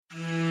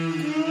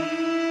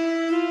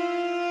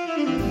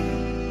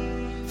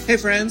Hey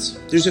friends,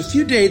 there's a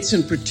few dates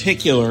in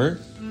particular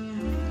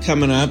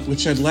coming up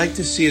which I'd like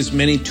to see as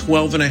many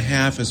 12 and a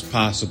half as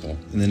possible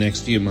in the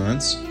next few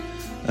months.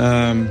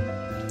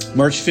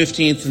 March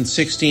 15th and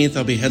 16th,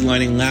 I'll be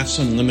headlining Laughs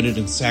Unlimited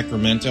in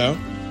Sacramento.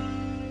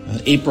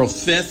 April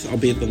 5th, I'll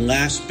be at the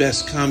Last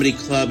Best Comedy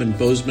Club in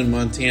Bozeman,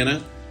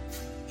 Montana.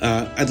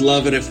 I'd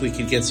love it if we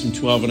could get some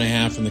 12 and a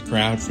half in the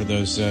crowd for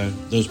those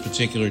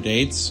particular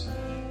dates.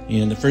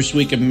 And the first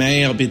week of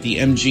May, I'll be at the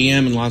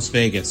MGM in Las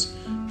Vegas.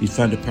 Be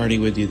fun to party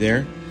with you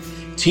there.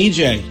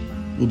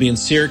 TJ will be in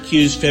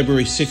Syracuse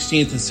February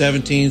 16th and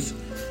 17th.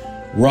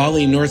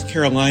 Raleigh, North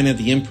Carolina,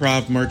 the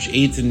Improv March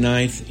 8th and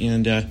 9th.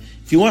 And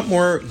if you want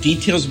more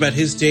details about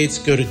his dates,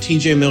 go to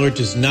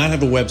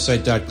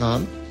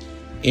tjmillerdoesnothaveawebsite.com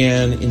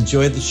and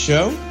enjoy the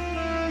show.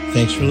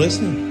 Thanks for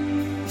listening.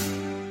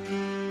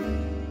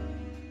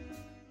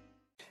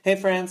 Hey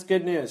friends,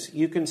 good news.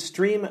 You can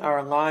stream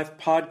our live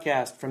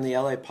podcast from the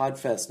LA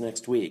Podfest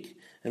next week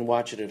and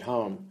watch it at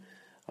home.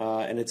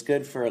 And it's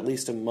good for at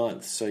least a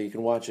month, so you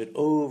can watch it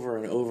over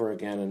and over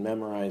again and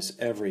memorize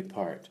every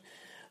part.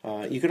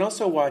 You can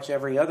also watch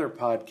every other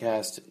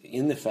podcast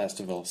in the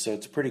festival, so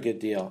it's a pretty good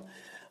deal.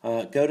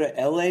 Go to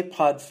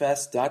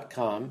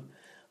lapodfest.com.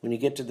 When you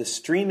get to the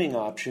streaming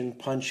option,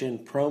 punch in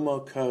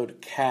promo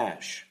code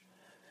CASH.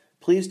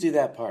 Please do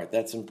that part.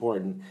 That's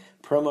important.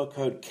 Promo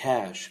code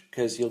CASH,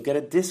 because you'll get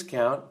a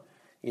discount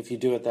if you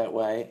do it that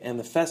way, and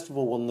the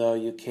festival will know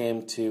you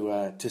came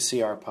to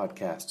see our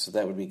podcast, so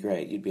that would be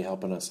great. You'd be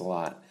helping us a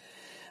lot.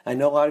 I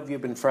know a lot of you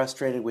have been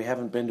frustrated. We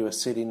haven't been to a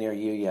city near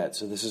you yet,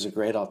 so this is a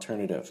great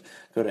alternative.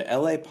 Go to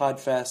LA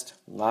Podfest,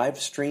 Live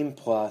Stream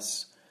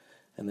Plus,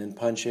 and then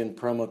punch in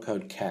promo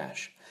code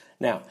CASH.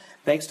 Now,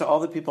 thanks to all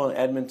the people in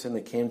Edmonton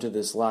that came to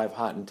this live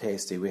Hot and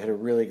Tasty. We had a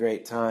really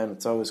great time.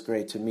 It's always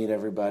great to meet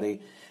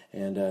everybody.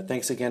 And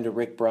thanks again to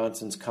Rick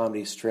Bronson's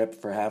Comedy Strip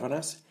for having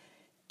us.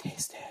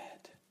 Taste it.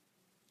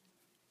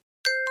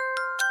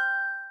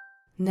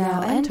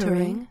 Now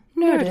entering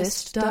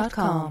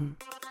Nerdist.com.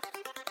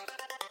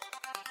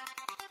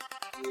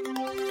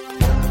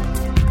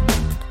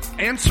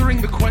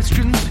 Answering the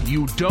questions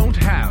you don't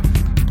have.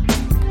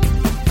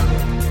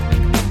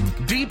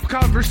 Deep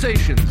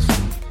conversations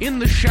in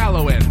the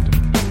shallow end.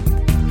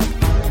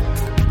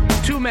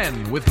 Two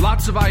men with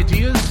lots of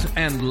ideas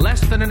and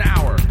less than an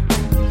hour.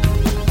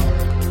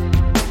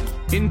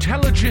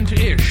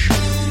 Intelligent-ish.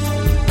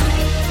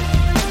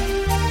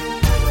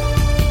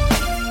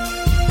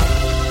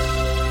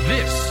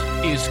 This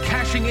is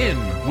Cashing In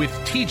with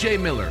TJ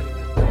Miller.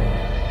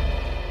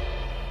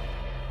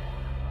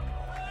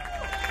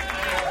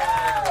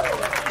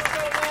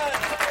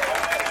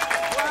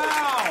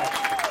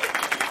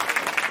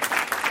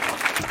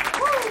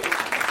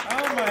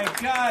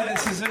 God,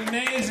 this is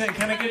amazing.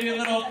 Can I give you a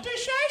little...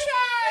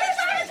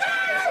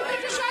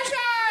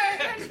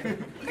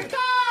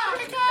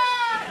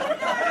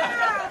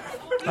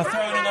 I'll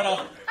throw in a little...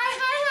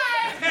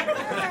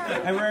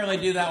 I rarely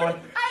do that one.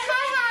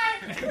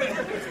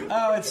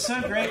 Oh, it's so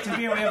great to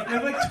be here. We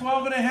have like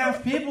 12 and a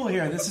half people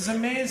here. This is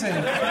amazing.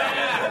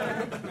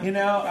 You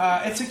know,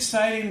 it's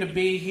exciting to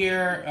be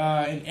here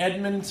in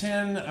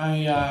Edmonton.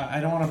 I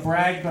don't want to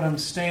brag, but I'm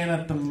staying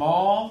at the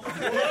mall.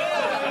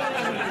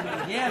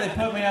 Yeah, they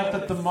put me up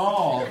at the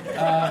mall,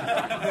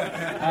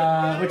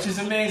 which is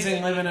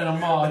amazing, living in a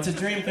mall. It's a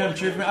dream come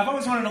true. I've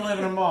always wanted to live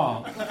in a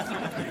mall,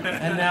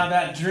 and now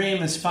that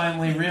dream is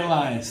finally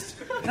realized.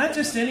 Not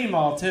just any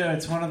mall, too.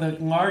 It's one of the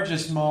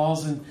largest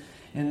malls in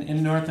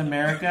North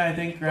America, I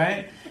think,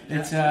 right?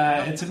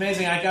 It's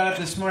amazing. I got up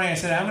this morning. I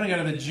said, I'm going to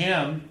go to the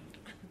gym,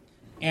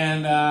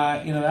 and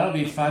that'll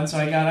be fun. So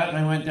I got up and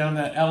I went down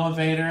the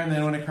elevator, and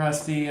then I went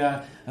across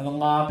the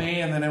lobby,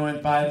 and then I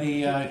went by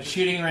the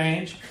shooting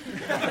range,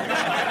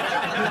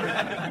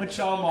 which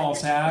all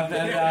malls have.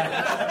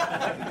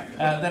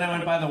 And then I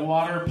went by the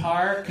water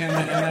park, and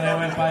then I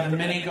went by the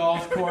mini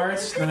golf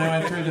course. Then I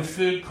went through the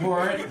food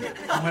court.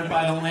 I went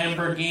by the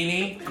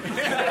Lamborghini.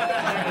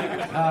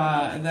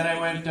 And then I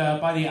went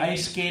by the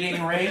ice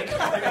skating rink.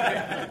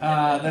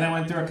 Then I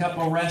went through a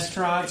couple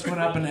restaurants,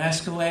 went up an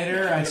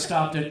escalator. I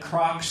stopped at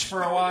Crocs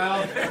for a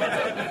while.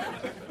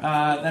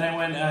 Then I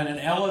went on an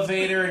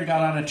elevator and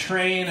got on a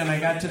train, and I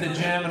got to the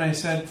gym, and I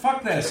said,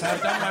 fuck this,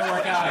 I've done my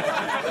workout.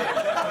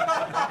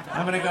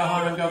 I'm going to go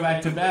home and go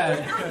back to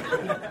bed.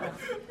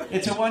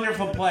 It's a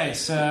wonderful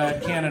place,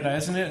 Canada,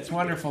 isn't it? It's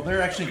wonderful.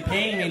 They're actually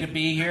paying me to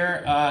be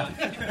here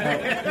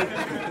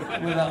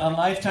with a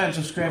lifetime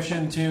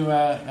subscription to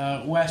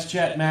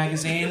WestJet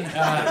magazine.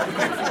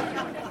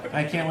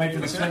 I can't wait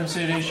for the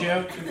swimsuit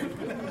issue.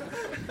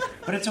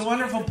 But it's a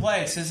wonderful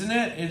place, isn't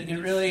it?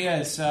 It really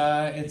is.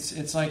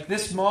 It's like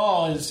this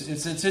mall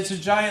it's a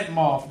giant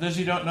mall. For those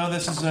who don't know,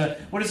 this is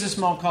what is this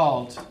mall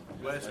called?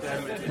 West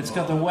Edmonton. It's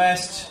called the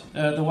West.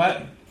 The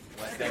what?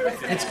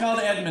 It's called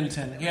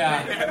Edmonton,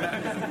 yeah.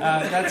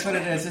 That's what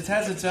it is. It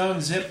has its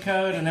own zip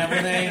code and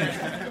everything.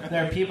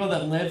 There are people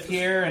that live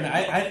here, and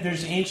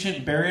there's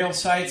ancient burial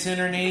sites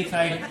underneath.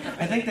 I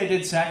think they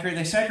did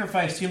they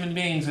sacrificed human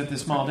beings at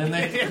this mall, didn't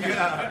they?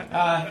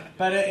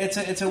 But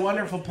it's a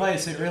wonderful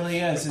place. It really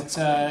is.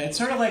 It's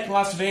sort of like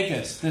Las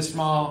Vegas, this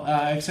mall,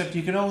 except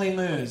you can only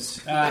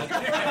lose.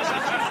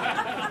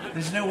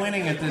 There's no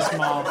winning at this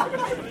mall.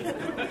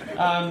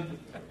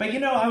 But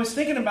I was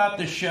thinking about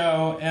the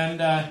show, and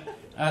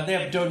they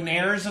have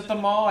donaires at the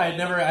mall. I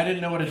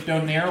didn't know what a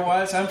donaire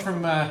was. I'm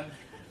from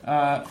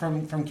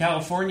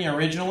California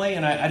originally,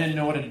 and I didn't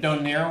know what a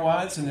donaire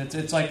was. And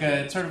it's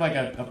sort of like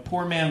a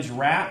poor man's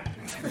wrap,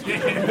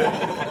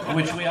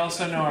 which we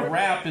also know a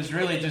wrap is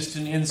really just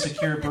an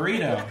insecure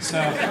burrito. So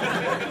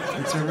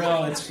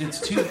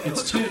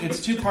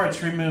it's two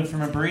parts removed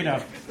from a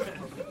burrito.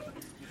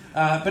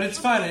 But it's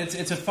fun.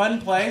 It's a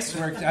fun place.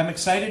 I'm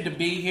excited to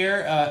be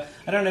here.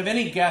 I don't have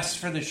any guests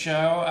for the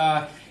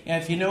show.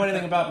 And if you know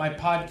anything about my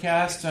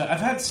podcast, I've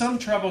had some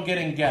trouble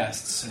getting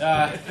guests. It's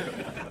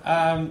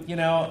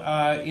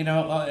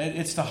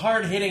the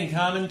hard-hitting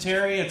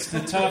commentary. It's the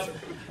tough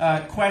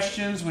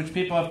questions which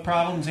people have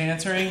problems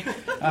answering.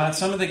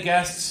 Some of the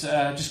guests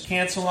just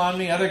cancel on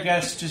me. Other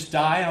guests just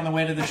die on the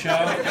way to the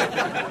show.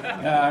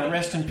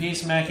 Rest in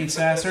peace, Mackie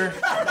Sasser.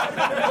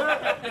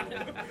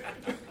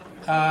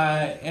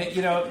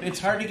 It's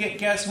hard to get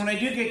guests. When I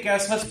do get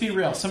guests, let's be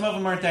real, some of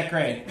them aren't that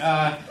great.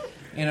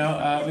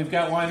 We've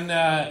got one,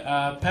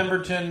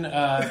 Pemberton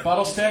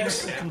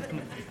Buttlesticks.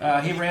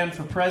 He ran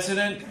for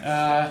president,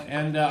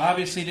 and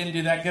obviously didn't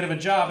do that good of a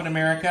job in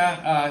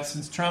America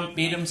since Trump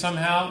beat him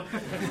somehow.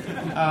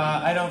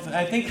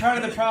 I think part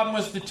of the problem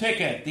was the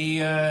ticket.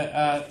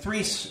 The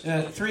three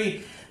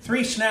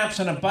snaps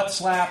and a butt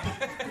slap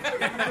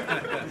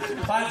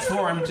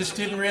platform just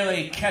didn't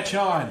really catch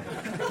on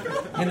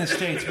in the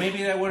States.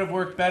 Maybe that would have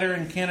worked better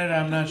in Canada,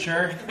 I'm not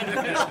sure.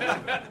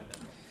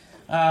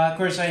 Of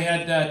course, I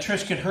had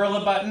Trisket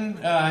Hurlebutton.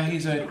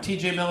 He's a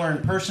T.J. Miller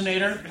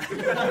impersonator.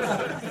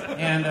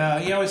 And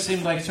he always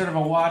seemed like sort of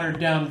a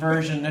watered-down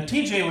version. Now,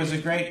 T.J. was a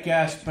great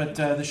guest, but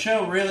the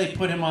show really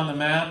put him on the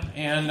map.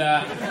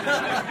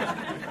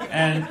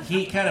 And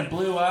he kind of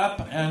blew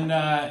up. And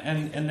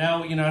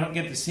now, I don't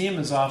get to see him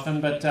as often,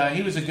 but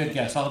he was a good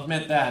guest. I'll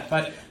admit that.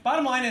 But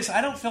bottom line is,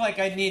 I don't feel like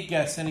I need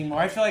guests anymore.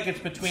 I feel like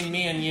it's between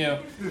me and you.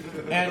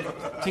 And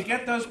to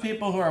get those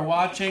people who are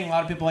watching, a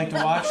lot of people like to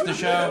watch the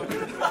show.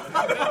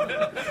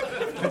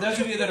 For those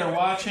of you that are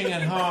watching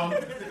at home,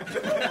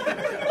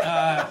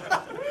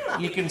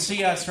 you can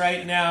see us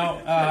right now.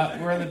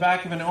 We're in the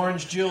back of an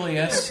orange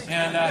Julius,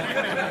 and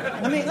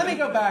let me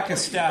go back a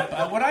step.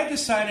 What I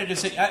decided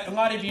is that a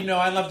lot of you know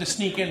I love to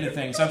sneak into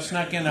things. I've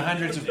snuck into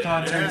hundreds of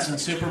concerts and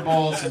Super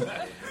Bowls and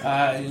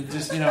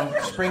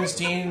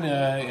Springsteen,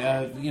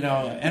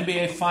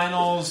 NBA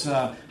Finals,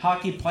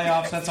 hockey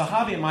playoffs. That's a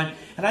hobby of mine,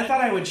 and I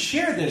thought I would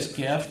share this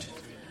gift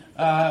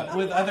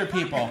with other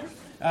people.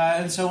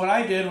 And so what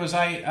I did was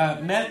I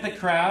met the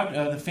crowd,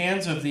 the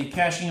fans of the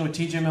Cashing In with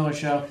T.J. Miller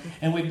show,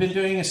 and we've been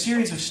doing a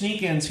series of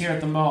sneak-ins here at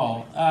the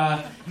mall.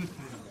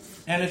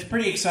 And it's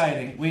pretty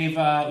exciting. We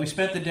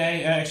spent the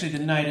day, actually the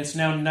night, it's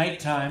now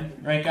nighttime,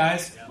 right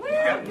guys?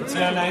 It's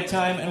now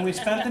nighttime, and we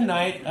spent the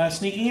night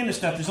sneaking into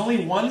stuff. There's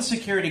only one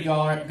security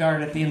guard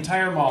at the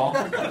entire mall.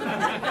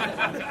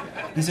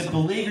 He's a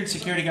beleaguered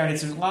security guard.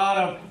 It's a lot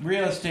of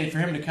real estate for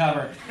him to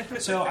cover.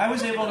 So I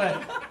was able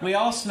to, we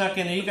all snuck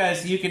in. You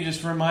guys, you can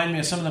just remind me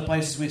of some of the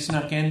places we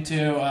snuck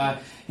into.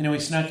 We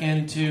snuck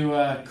into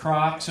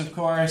Crocs, of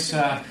course,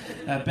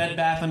 Bed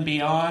Bath &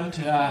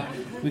 Beyond.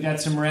 We got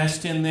some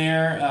rest in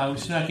there. We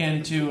snuck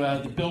into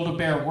the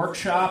Build-A-Bear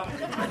workshop.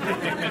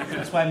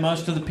 That's why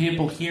most of the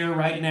people here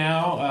right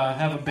now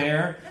have a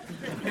bear.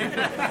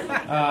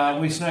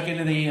 We snuck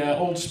into the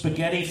old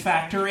spaghetti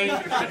factory,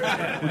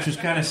 which was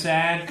kind of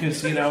sad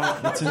because,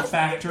 it's a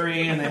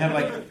factory and they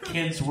have,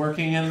 kids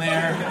working in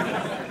there,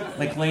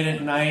 late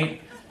at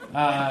night.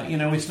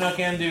 We snuck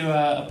into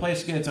a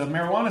place, it's a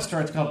marijuana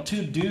store, it's called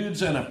Two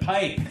Dudes and a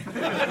Pipe.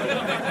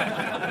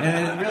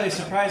 And it really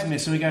surprised me,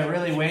 so we got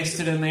really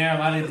wasted in there. A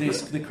lot of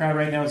the crowd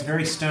right now is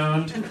very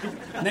stoned.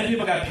 And then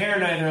people got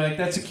paranoid, they're like,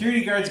 that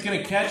security guard's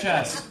going to catch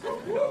us.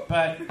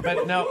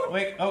 But no,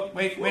 wait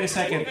a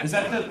second. Is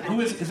that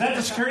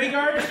the security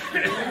guard?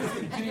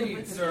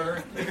 Indeed,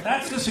 sir.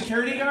 That's the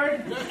security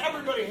guard?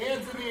 Everybody,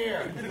 hands in the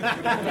air.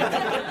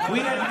 We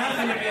had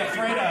nothing to be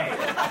afraid of.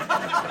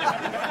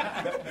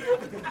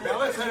 Now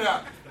listen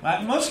up.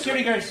 Most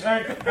security guards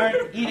aren't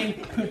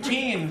eating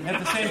poutine at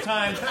the same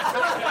time.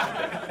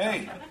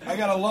 Hey, I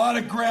got a lot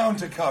of ground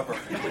to cover.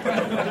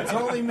 It's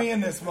only me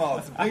in this mall.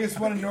 It's the biggest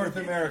one in North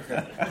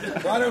America.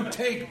 So I don't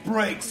take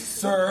breaks,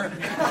 sir.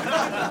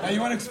 Now, you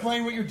want to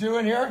explain what you're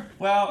doing here?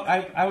 Well,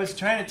 I was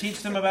trying to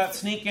teach them about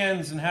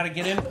sneak-ins and how to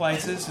get in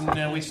places,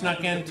 and we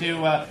snuck into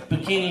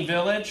Bikini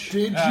Village.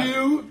 Did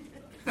you?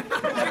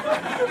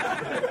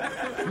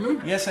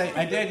 Yes,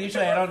 I did.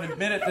 Usually I don't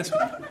admit it. This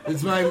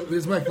is my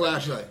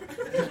flashlight.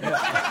 Did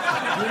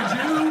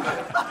you?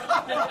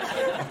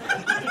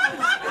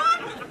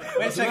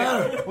 Wait a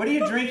second. What are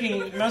you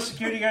drinking? Most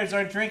security guards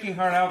aren't drinking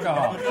hard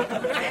alcohol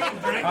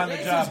on the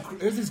job.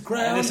 This is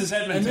Crown. And this is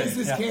Edmonton. And this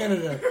is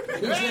Canada.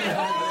 That's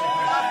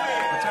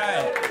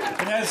right.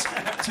 It has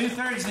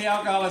 2/3 the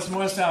alcohol as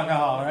most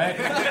alcohol, right?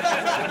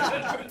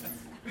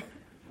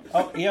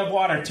 Oh, you have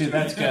water too.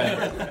 That's good.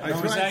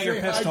 Or was that your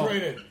pistol?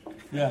 Hydrated.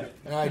 Yeah.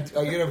 And I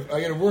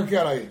get a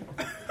workout.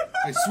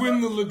 I swim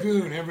the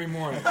lagoon every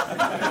morning.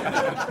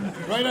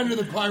 Right under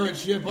the pirate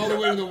ship, all the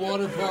way to the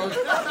water park.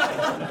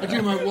 I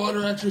do my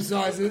water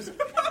exercises.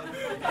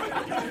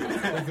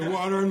 With the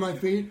water in my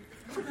feet.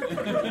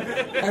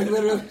 I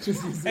literally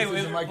just use this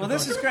as a microphone. Well,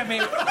 this is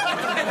great.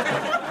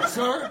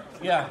 Sir?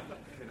 Yeah.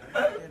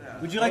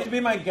 Would you like to be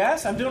my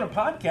guest? I'm doing a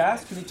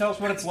podcast. Can you tell us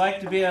what it's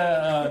like to be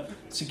a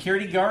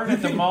security guard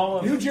at the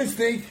mall? You just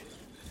think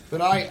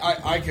that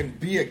I can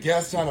be a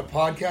guest on a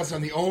podcast?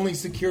 I'm the only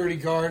security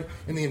guard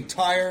in the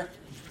entire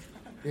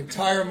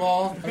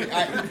mall? I mean,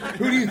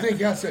 who do you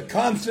think has to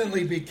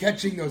constantly be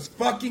catching those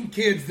fucking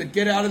kids that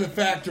get out of the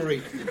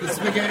factory, the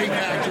spaghetti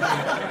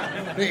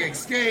factory? They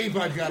escape,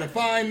 I've got to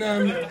find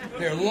them,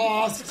 they're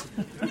lost.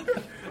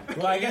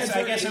 Well, I guess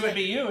it would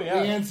be you, yeah.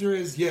 The answer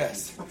is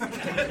yes.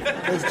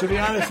 Because to be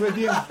honest with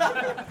you,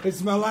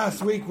 it's my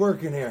last week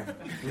working here.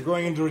 I'm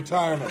going into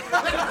retirement.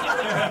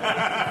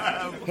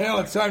 Hell,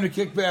 it's time to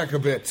kick back a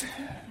bit.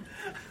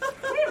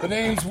 The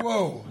name's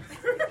Woe.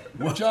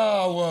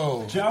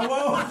 Jawo.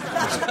 Jawo?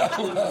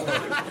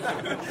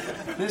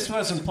 This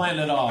wasn't planned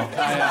at all.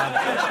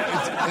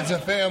 It's a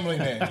family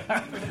name.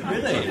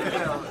 Really?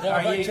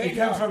 Yeah, you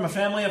come from a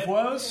family of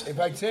woes? If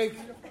I take...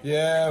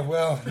 Yeah,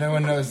 well, no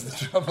one knows the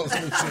troubles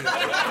we see.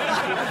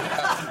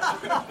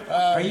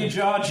 Are you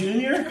Jaw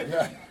Jr.?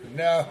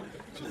 No,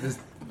 just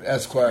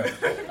Esquire.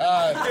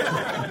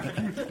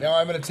 Now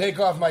I'm going to take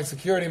off my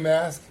security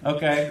mask.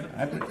 Okay.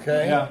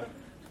 Okay? Yeah.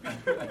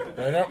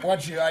 I don't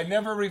want you... I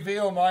never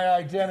reveal my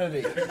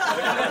identity. I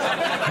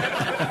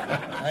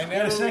never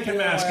got a second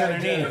reveal mask my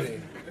underneath.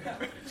 identity.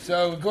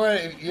 So go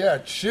ahead.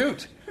 Yeah,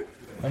 shoot.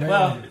 I mean,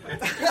 Well,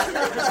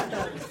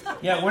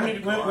 yeah. When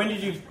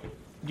did you...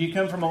 Do you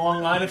come from a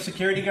long line of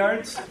security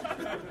guards?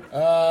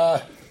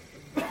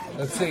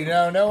 let's see.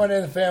 No one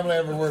in the family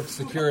ever worked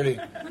security.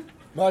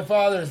 My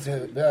father has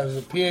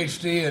a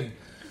PhD in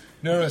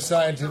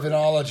neuroscientific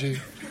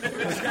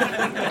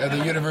at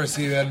the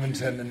University of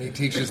Edmonton, and he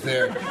teaches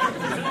there.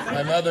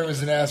 My mother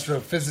was an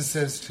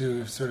astrophysicist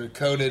who sort of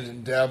coded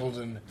and dabbled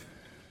in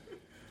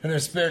her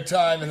spare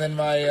time, and then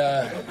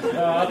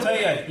I'll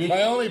tell you.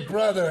 my only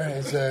brother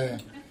is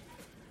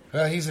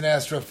he's an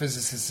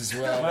astrophysicist as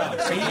well. Wow.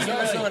 So He's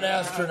also an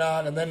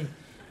astronaut, and then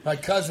my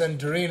cousin,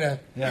 Dorina,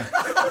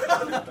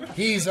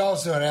 he's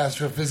also an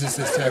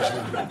astrophysicist,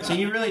 actually. So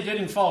you really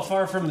didn't fall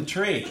far from the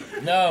tree.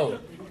 No,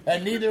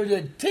 and neither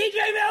did T.J.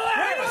 Miller!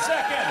 Wait a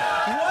second!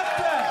 What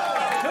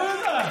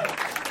the?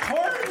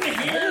 Horton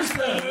hears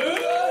the who?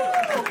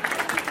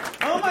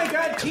 Oh my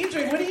God,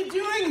 TJ, what are you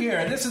doing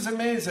here? This is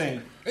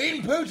amazing.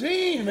 Eating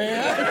poutine,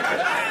 man!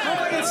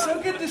 Oh, it's so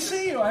good to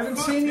see you. I haven't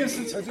seen you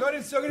since...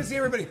 It's so good to see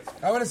everybody.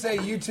 I want to say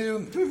you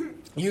two,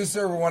 you,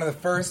 sir, were one of the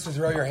first to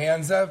throw your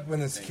hands up when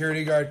the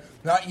security guard...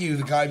 Not you,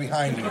 the guy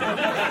behind you.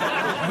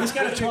 He's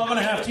got a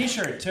 12.5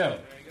 t-shirt, too.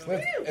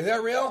 Is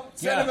that real?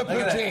 Send him a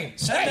poutine.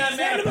 Send that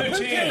man a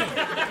poutine.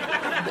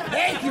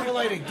 Thank you,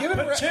 lady. Give him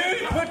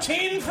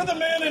Poutine for the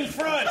man in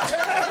front.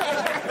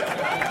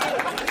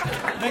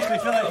 Makes me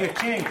feel like a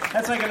king.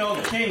 That's like an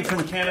old king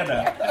from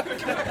Canada.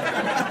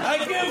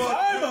 I'm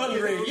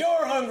hungry,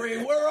 you're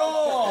hungry, we're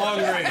all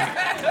hungry.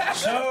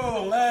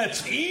 So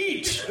let's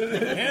eat.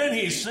 And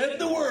he said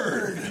the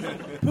word.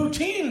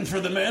 Poutine for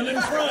the man in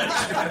front.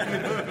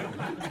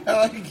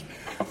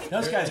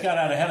 Those guys got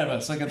out ahead of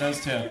us. Look at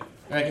those two.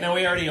 Right, no,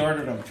 we already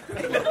ordered them.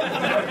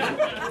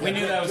 We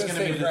knew that was going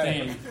to be the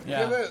theme.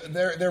 Yeah.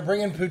 They're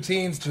bringing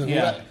poutines to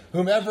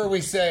whomever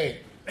we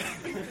say,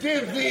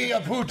 give thee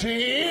a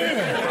poutine.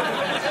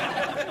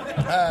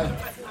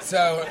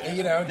 So,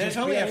 there's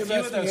only a few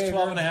of those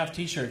 12.5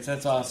 t-shirts.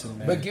 That's awesome,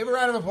 man. But give a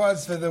round of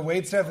applause for the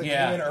wait staff that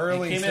came in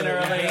early. They came in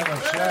early. We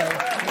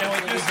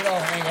could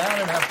all hang out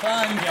and have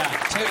fun. Yeah.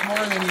 Tip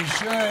more than you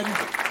should.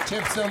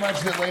 Tip so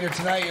much that later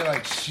tonight you're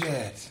like,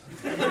 shit.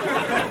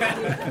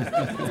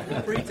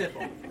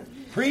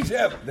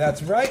 Pre-tip.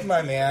 That's right,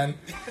 my man.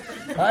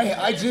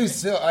 I do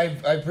still.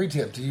 I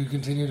pre-tip. Do you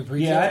continue to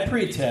pre-tip? Yeah, I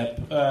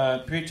pre-tip.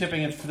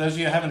 Pre-tipping. And for those of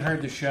you who haven't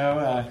heard the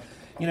show,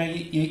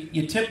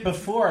 you tip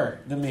before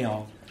the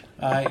meal.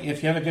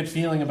 If you have a good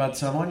feeling about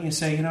someone, you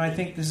say, I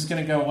think this is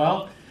going to go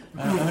well.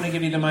 I'm going to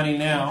give you the money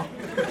now.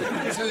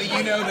 So that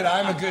you know that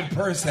I'm a good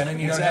person, and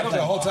you don't have to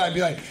the whole time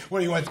be like, what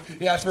do you want?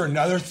 You ask for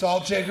another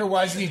salt shaker?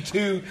 Why does he need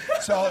 2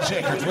 salt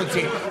shakers? What's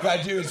he got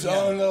to do his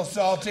own little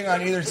salting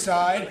on either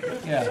side?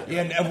 Yeah.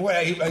 And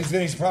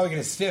he's probably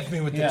going to stiff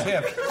me with the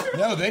tip.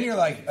 No, then you're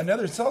like,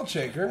 another salt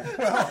shaker?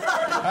 Well,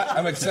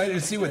 I'm excited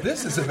to see what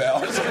this is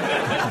about.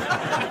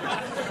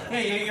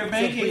 Yeah, you're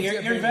banking.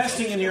 You're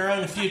investing in your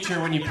own future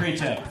when you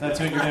pre-tip. That's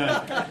what you're doing.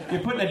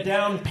 You're putting a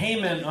down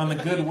payment on the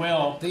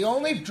goodwill. The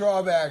only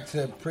drawback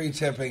to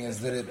pre-tipping is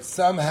that it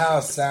somehow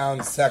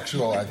sounds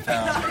sexual, I've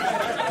found.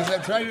 Because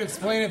I've tried to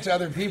explain it to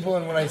other people,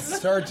 and when I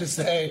start to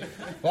say,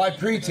 well, I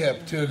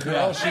pre-tip to a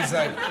girl, she's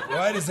like,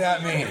 what does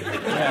that mean?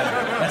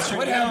 Yeah, that's true.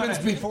 What happens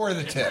before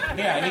the tip?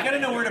 Yeah, you got to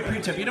know where to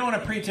pre-tip. You don't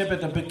want to pre-tip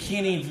at the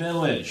Bikini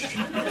Village,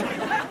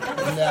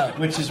 No.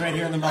 which is right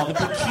here in the mall. The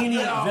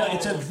Bikini Village.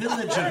 It's a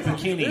village of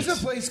bikinis. There's a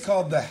place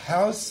called the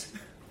House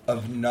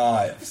of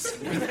Knives.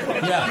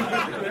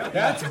 Yeah.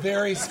 That's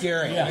very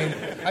scary. Yeah. I mean,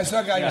 I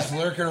saw a guy just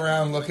lurking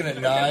around looking at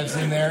knives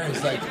in there.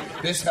 He's like,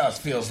 this house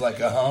feels like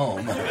a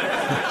home.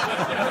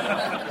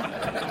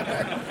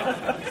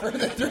 For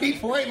the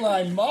 3-point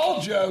line,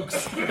 mall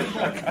jokes. Oh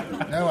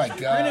my God.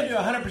 We're going to do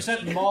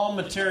 100% mall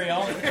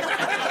material.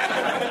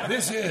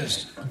 This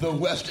is the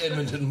West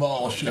Edmonton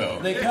Mall Show.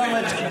 They call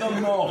it the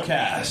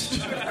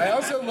Mallcast. I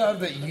also love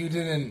that you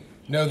didn't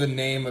know the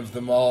name of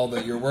the mall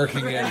that you're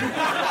working in.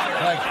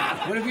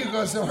 Like, what if you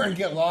go somewhere and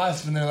get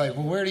lost and they're like,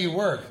 well, where do you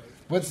work?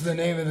 What's the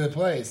name of the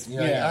place? And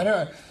you're like,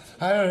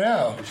 I don't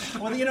know.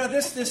 Well, you know,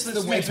 this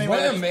makes me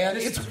Wham, man.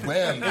 It's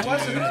Wham.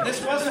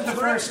 This wasn't the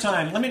first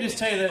time. Let me just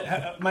tell you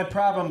that my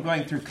problem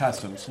going through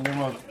customs. And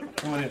then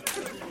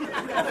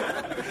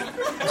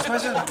this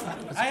wasn't.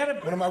 I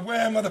had One of my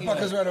Wham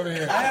motherfuckers right over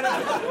here.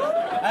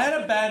 I had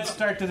a bad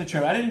start to the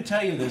trip. I didn't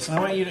tell you this, and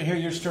I want you to hear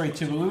your story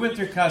too. But we went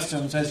through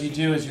customs, as you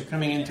do as you're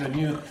coming into a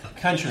new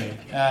country,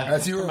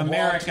 as you were from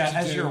America, wont to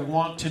as do. you're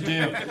wont to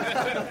do,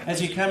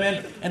 as you come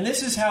in. And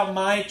this is how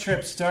my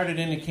trip started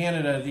into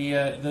Canada.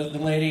 The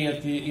lady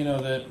at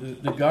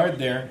the guard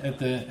there at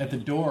the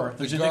door.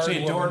 There's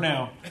actually a door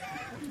now,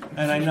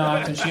 and I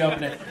knocked, and she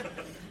opened it.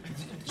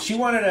 She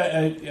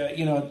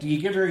wanted you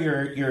give her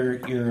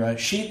your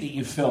sheet that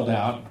you filled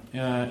out,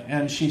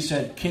 and she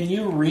said, "Can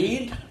you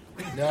read?"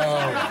 No.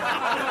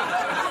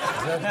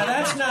 Now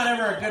that's not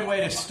ever a good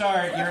way to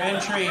start your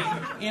entry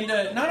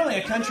into not only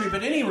a country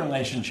but any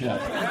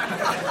relationship.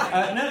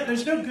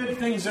 There's no good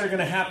things that are going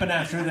to happen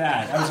after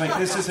that. I was like,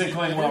 this isn't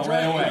going well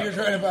right away. You're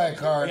trying to buy a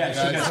car. Yeah,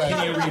 she goes,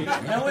 "Can you read?"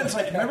 No one's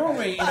like, remember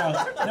when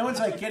no one's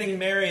like getting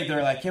married.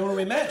 They're like, yeah, when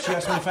we met, she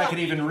asked me if I could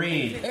even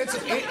read. It's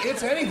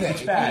anything.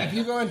 It's bad. If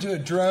you go into a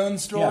drone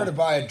store to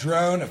buy a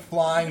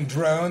flying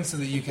drone, so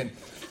that you can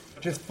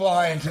just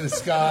fly into the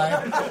sky,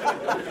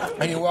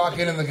 and you walk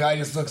in and the guy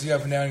just looks you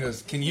up and down and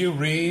goes, "Can you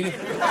read?"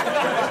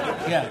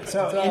 Yeah.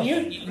 So and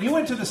you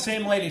went to the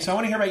same lady. So I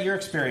want to hear about your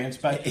experience.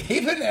 But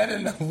even at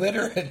an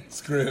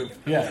illiterates group,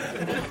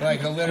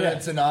 like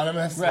Illiterates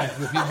Anonymous, right?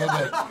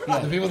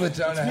 Like the people that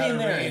don't know how to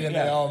read, and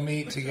they all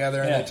meet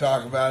together and they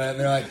talk about it. And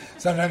they're like,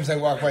 sometimes I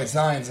walk by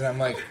signs and I'm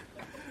like,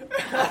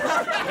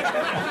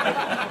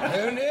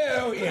 who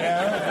knew? You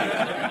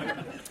know.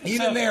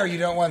 Even there, you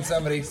don't want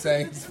somebody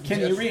saying,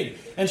 "Can you read?"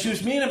 And she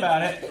was mean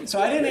about it, so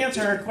I didn't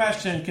answer her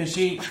question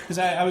because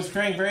I was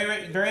feeling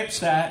very, very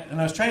upset, and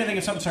I was trying to think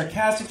of something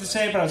sarcastic to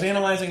say, but I was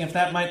analyzing if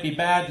that might be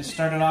bad to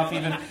start it off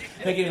even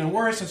making it even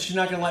worse, and she's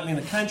not going to let me in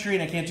the country,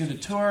 and I can't do the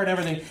tour and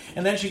everything.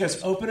 And then she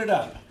goes, "Open it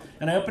up,"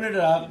 and I opened it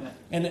up,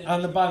 and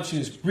on the bottom she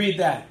goes, "Read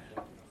that."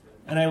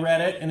 And I read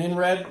it, and in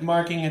red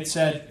marking it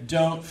said,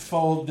 "Don't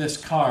fold this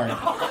card."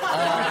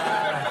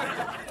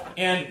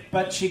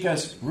 But she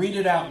goes, "Read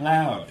it out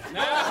loud,"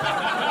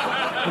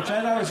 which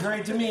I thought was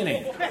very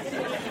demeaning.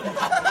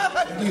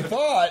 You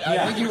thought?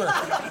 I think you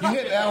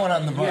hit that one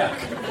on the mark.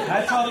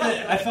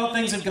 Yeah. I felt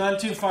things had gone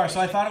too far, so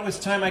I thought it was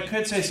time I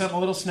could say something a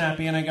little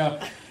snappy, and I go,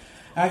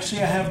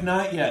 "Actually, I have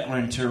not yet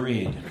learned to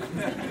read."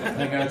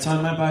 I go, "It's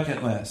on my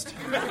bucket list.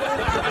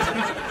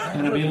 I'm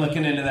going to be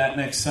looking into that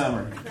next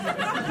summer.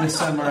 This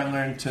summer I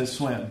learned to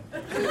swim."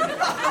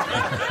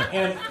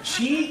 And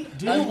she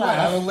didn't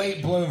laugh. I'm a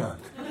late bloomer.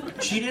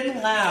 She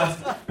didn't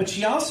laugh, but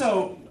she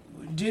also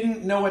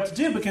didn't know what to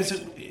do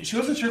because she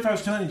wasn't sure if I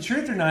was telling the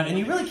truth or not, and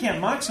you really can't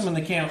mock someone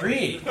that can't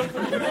read.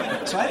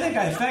 So I think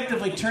I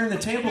effectively turned the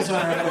tables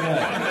on her a little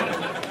bit.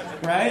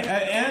 Right?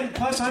 And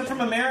plus, I'm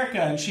from America,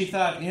 and she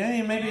thought,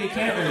 yeah, maybe you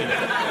can't read.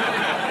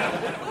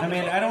 I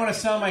mean, I don't want to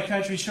sell my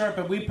country short,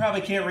 but we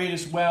probably can't read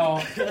as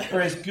well, or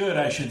as good,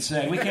 I should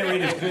say. We can't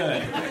read as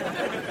good.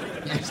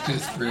 It's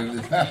just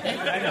proved that.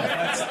 I know.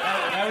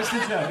 That was the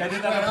joke. I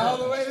did that on purpose. All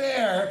the way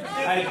there.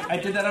 I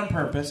did that on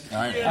purpose.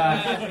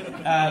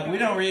 We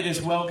don't read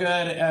as well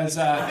good as...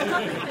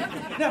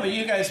 No, but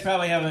you guys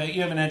probably have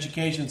an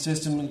education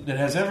system that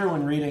has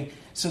everyone reading.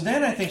 So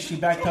then I think she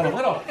backpedaled a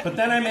little. But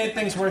then I made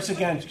things worse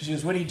again. She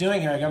goes, "What are you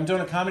doing here?" I go, "I'm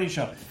doing a comedy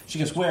show." She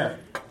goes, "Where?"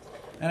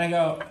 And I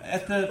go,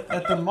 at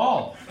the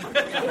mall.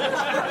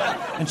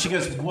 And she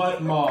goes,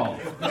 "What mall?"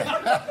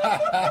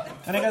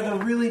 And I go,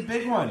 "The really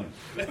big one."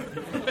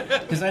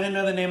 Because I didn't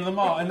know the name of the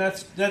mall. And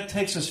that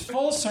takes us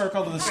full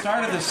circle to the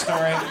start of this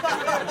story.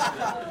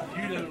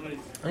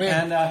 I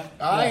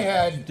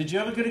mean, Did you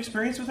have a good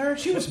experience with her?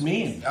 She was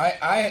mean.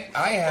 I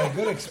had a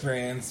good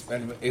experience,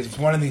 and it's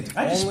one of the.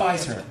 I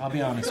despise her. I'll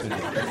be honest with you.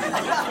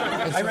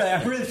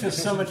 I really feel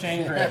so much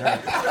anger at her.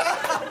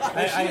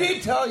 She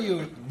did tell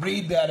you,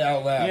 read that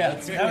out loud. Yeah,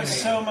 That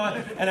was so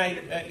much. And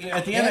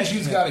at the end,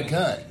 she's got a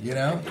gun, you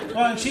know?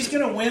 Well, and she's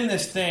going to win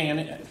this thing.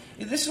 And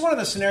this is one of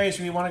the scenarios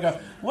where you want to go,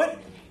 what?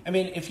 I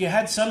mean, if you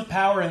had some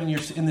power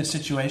in this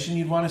situation,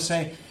 you'd want to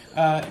say,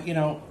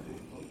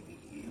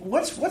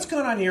 what's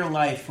going on in your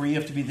life where you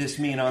have to be this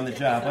mean on the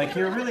job? Like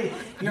you're a really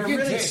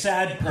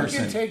sad person.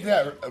 You can take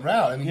that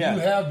route. I mean, you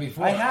have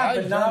before. I have,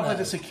 but not with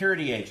a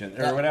security agent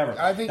or whatever.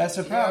 I think that's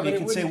the problem. You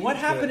can say, what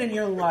happened in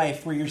your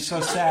life where you're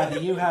so sad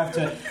that you have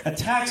to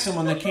attack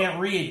someone that can't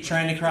read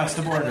trying to cross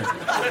the border?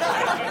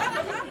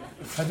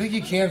 I think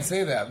you can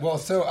say that. Well,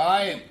 so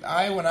I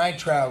when I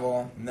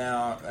travel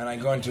now and I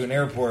go into an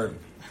airport,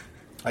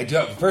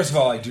 first of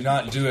all, I do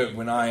not do it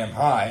when I am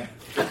high.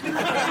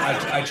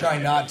 I try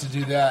not to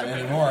do that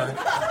anymore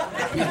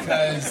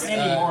because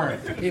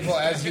people,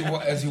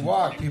 as you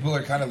walk, people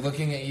are kind of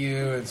looking at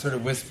you and sort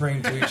of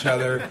whispering to each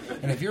other.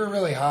 And if you're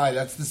really high,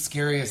 that's the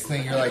scariest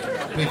thing. You're like,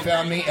 they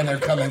found me and they're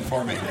coming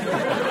for me.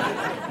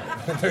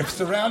 They've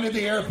surrounded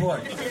the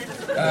airport.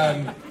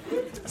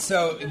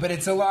 But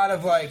it's a lot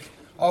of like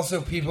also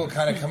people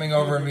kind of coming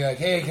over and being like,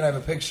 hey, can I have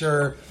a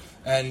picture?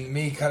 And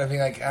me kind of being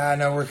like,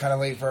 no, we're kind of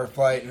late for our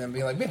flight. And then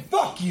being like, man,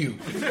 fuck you.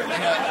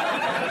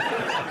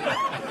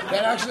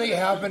 That actually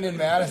happened in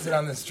Madison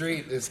on the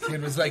street. This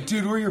kid was like,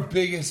 dude, we're your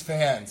biggest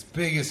fans.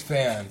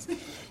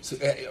 So,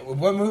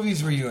 what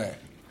movies were you in?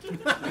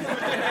 I'm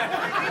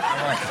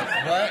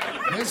like, what?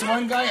 This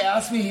one guy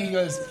asked me, he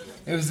goes,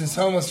 it was this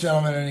homeless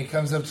gentleman, and he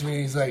comes up to me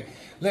and he's like,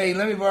 hey,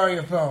 let me borrow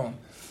your phone.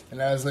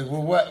 And I was like,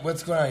 well,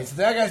 what's going on? He said,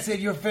 that guy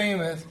said you're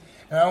famous.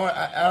 And I don't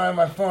have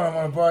my phone. I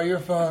want to borrow your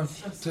phone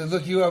to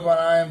look you up on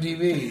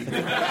IMDb.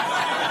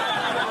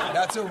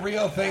 That's a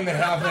real thing that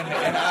happened,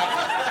 and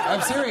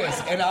I'm serious.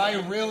 And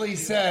I really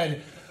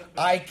said,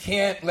 I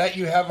can't let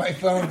you have my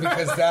phone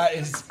because that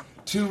is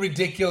too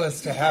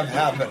ridiculous to have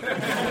happen.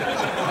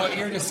 What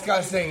you're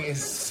discussing is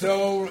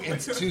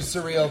it's too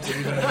surreal to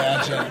even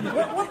imagine.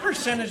 What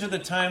percentage of the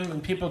time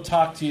when people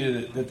talk to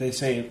you that they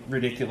say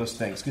ridiculous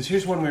things? Because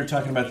here's one we were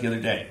talking about the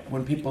other day.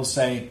 When people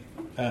say,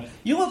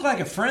 you look like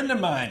a friend of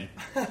mine.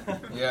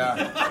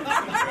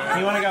 Yeah.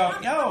 You want to go,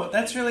 yo,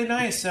 that's really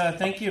nice.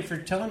 Thank you for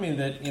telling me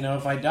that,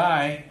 if I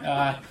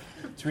die,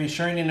 it's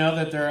reassuring to know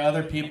that there are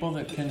other people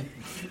that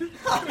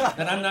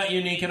I'm not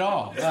unique at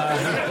all.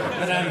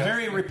 That I'm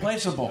very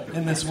replaceable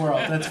in this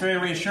world. That's very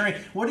reassuring.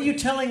 What are you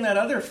telling that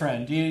other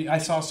friend? I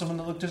saw someone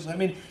that looked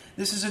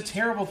this is a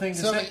terrible thing to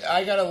say.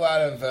 I got a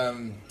lot of,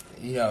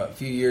 a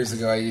few years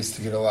ago, I used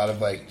to get a lot of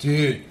like,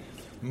 dude,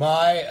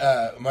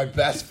 my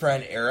best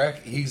friend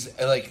Eric, he's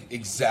like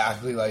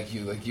exactly like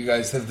you. Like you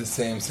guys have the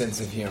same sense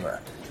of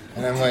humor.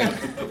 And I'm like,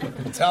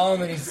 tell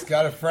him that he's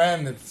got a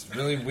friend that's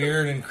really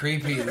weird and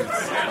creepy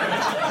that's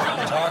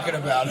talking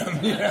about him,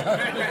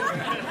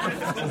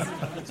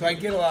 So I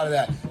get a lot of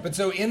that. But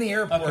so in the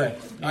airport,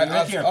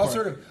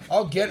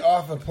 I'll get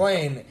off a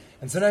plane,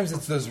 and sometimes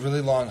it's those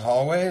really long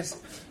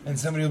hallways, and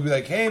somebody will be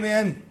like, hey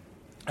man,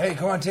 hey,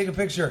 come on, take a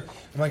picture.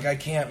 I'm like, I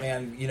can't,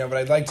 man, but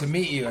I'd like to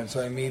meet you. And so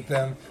I meet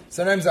them.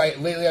 Sometimes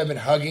lately I've been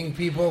hugging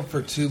people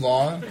for too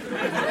long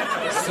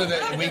so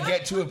that we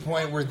get to a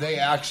point where they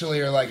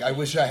actually are like, I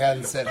wish I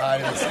hadn't said hi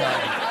to this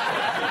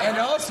guy. And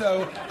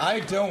also, I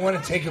don't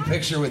want to take a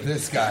picture with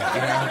this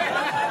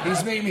guy,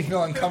 He's made me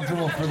feel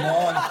uncomfortable for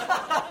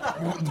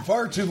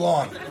far too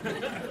long.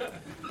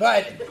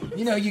 But,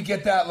 you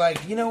get that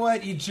like, you know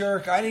what, you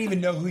jerk, I didn't even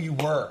know who you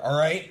were, all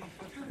right?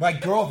 My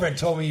girlfriend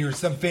told me you were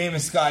some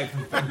famous guy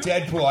from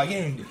Deadpool. I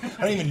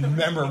don't even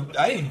remember.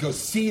 I didn't go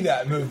see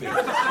that movie.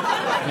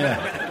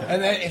 Yeah.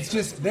 And then it's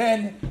just,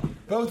 then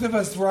both of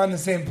us were on the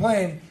same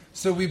plane,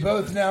 so we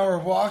both now are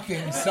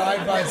walking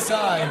side by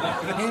side,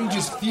 him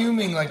just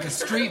fuming like a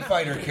Street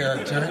Fighter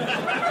character.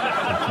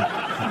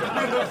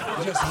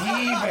 Just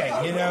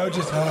heaving,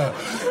 just,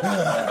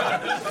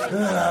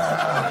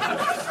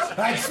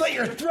 I'd slit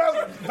your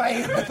throat if I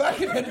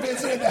had been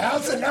visiting the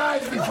House of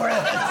Knives before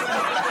this.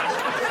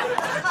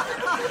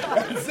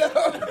 And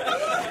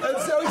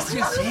so he's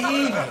just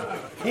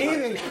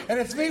heaving, and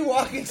it's me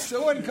walking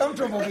so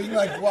uncomfortable, being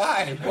like,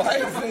 why?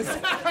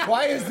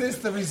 Why is this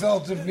the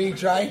result of me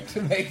trying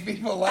to make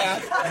people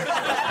laugh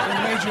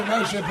in major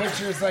motion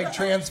pictures like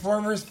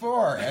Transformers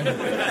 4?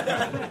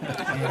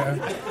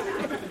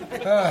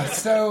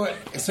 So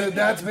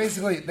that's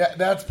basically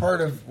that's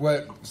part of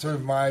what sort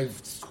of my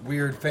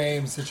weird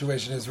fame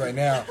situation is right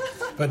now.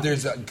 But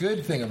there's a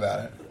good thing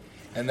about it,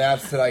 and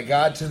that's that I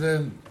got to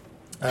the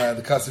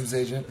customs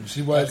agent.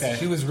 She's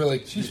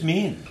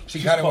mean.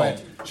 She kind of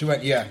went,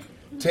 yeah.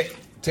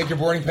 Take your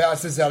boarding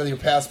passes out of your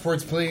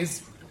passports,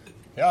 please.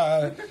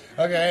 Yeah,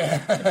 okay.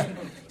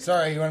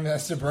 Sorry, you want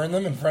us to burn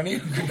them in front of you?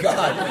 Good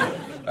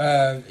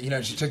God.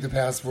 She took the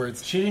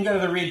passports. She didn't go to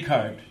the read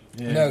card.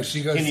 Yeah. No,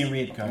 she goes. Can you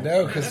read card?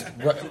 No, because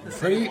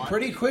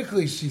pretty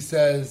quickly she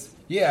says,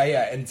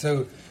 yeah. And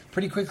so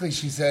pretty quickly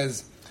she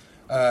says,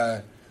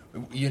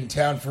 you in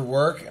town for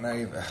work? And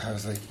I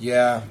was like,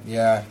 yeah.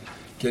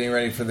 Getting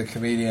ready for the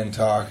comedian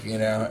talk,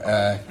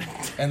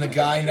 and the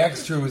guy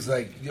next to her was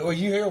like, oh,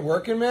 you here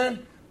working,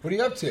 man? What are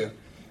you up to?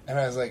 And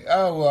I was like,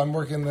 oh, well, I'm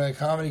working the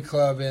comedy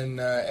club in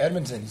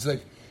Edmonton. He's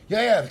like,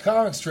 Yeah, the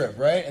comic strip,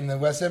 right? In the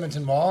West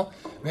Edmonton Mall.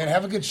 Man,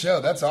 have a good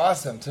show. That's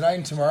awesome. Tonight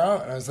and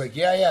tomorrow? And I was like,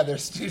 yeah,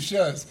 there's 2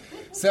 shows.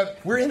 So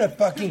we're in a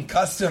fucking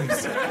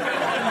Customs. You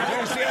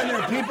understand? There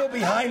are people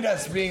behind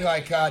us being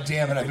like, God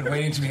damn it, I've been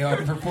waiting to be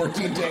home for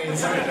 14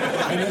 days.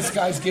 And this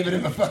guy's giving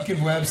him a fucking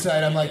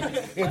website. I'm like,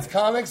 it's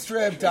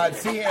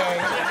comicstrip.ca.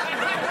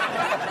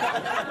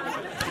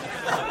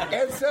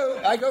 And so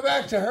I go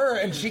back to her,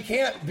 and she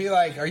can't be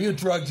like, are you a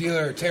drug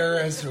dealer or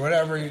terrorist or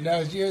whatever?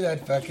 You're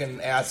that fucking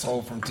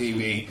asshole from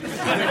TV.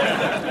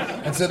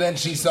 And so then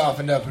she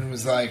softened up and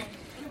was like,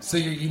 so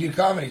you do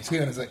comedy too?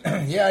 And I was like,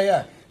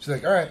 yeah. She's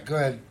like, all right, go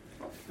ahead.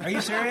 Are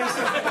you serious?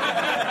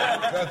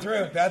 Go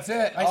through. That's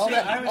it. All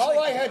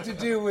I had to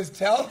do was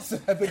tell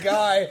the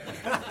guy,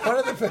 one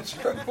of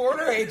the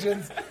border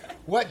agents,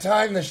 what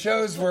time the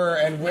shows were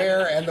and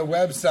where and the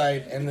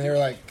website, and they were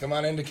like, come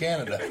on into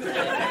Canada.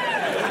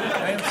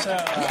 I am so...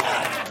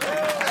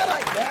 I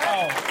like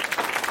that.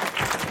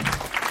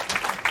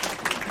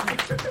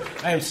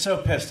 I am so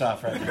pissed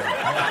off right now.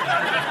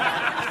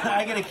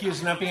 I get accused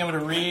of not being able to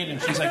read,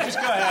 and she's like, just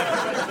go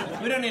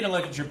ahead. We don't need to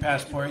look at your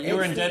passport. You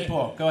were in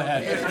Deadpool. Go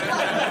ahead.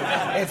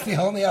 It's the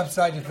only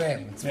upside to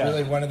fame. It's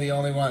really one of the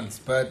only ones.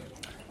 But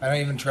I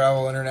don't even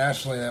travel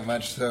internationally that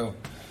much, so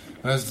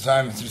most of the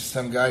time it's just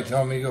some guy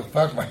telling me to go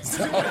fuck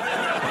myself.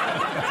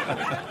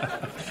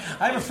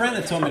 I have a friend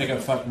that told me to go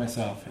fuck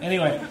myself.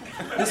 Anyway,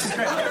 this is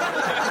great.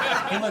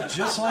 He looked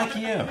just like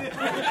you.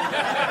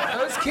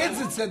 Those kids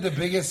that said the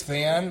biggest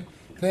fan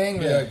thing,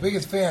 they're like,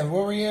 biggest fan,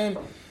 what were you in?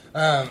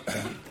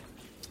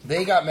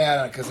 They got mad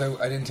at it because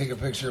I didn't take a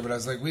picture, but I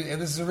was like,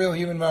 this is a real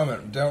human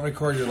moment. Don't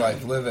record your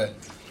life, live it.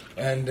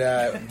 And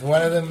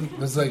one of them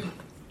was like,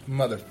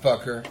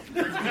 motherfucker.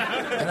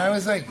 And I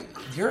was like,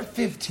 you're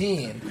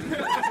 15,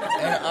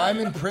 and I'm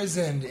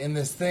imprisoned in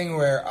this thing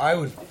where I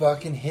would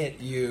fucking hit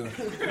you.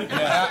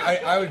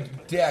 I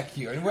would deck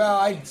you. And, well,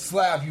 I'd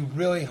slap you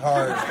really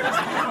hard.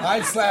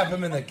 I'd slap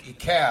him in the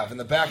calf, in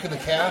the back of the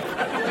calf.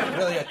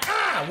 Really,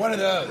 one of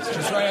those,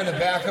 just right on the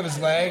back of his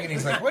leg. And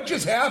he's like, what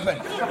just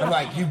happened? I'm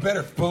like, you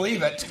better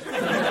believe it.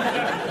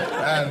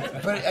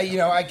 But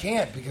I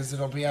can't because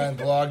it'll be on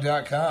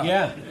blog.com.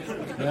 Yeah,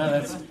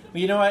 that's... Well,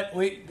 you know what?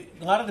 A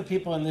lot of the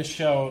people in this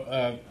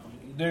show...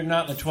 they're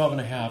not in the 12 and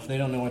a half. They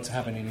don't know what's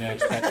happening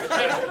next. But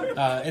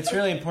it's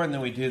really important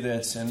that we do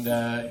this. And,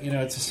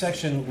 it's a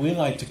section we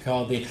like to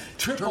call the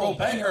Triple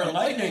Banger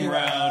Lightning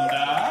Round.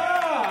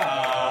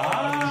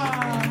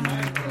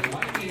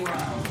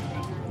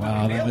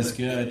 Wow, that was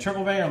good.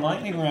 Triple Banger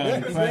Lightning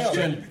Round.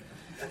 Question.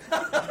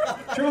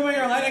 Triple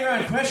Banger Lightning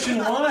Round. Question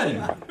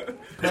 1.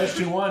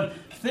 Question 1.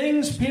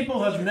 Things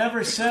people have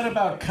never said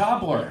about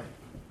cobbler.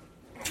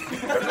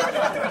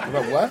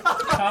 About what?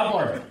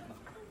 Cobbler.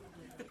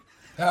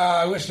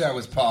 I wish that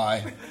was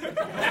pie.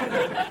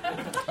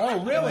 Oh,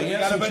 really? You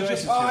got a bunch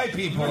of pie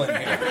people in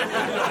here.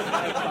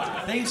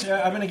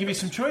 I'm going to give you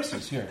some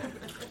choices here.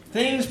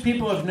 Things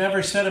people have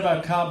never said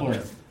about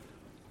cobbler.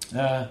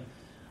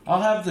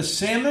 I'll have the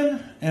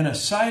salmon and a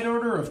side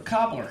order of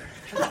cobbler.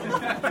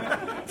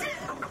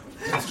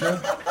 That's true.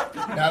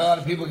 Not a lot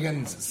of people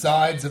getting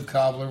sides of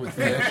cobbler with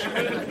fish.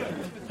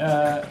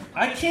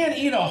 I can't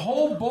eat a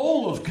whole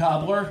bowl of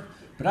cobbler,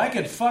 but I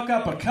could fuck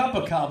up a cup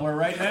of cobbler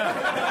right now.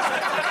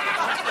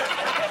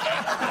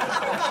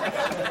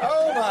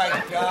 Oh,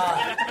 my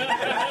God.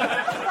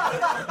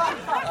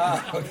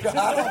 Oh,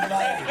 God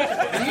almighty.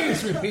 Can you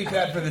just repeat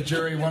that for the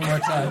jury one more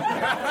time?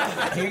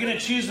 You're going to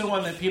choose the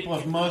one that people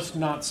have most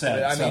not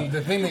said. I mean,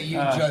 the thing that you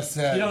just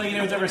said... You don't think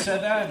anyone's ever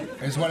said that?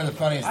 It's one of the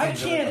funniest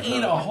things I can't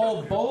eat a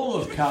whole bowl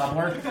of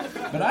cobbler,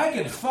 but I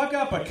could fuck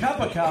up a cup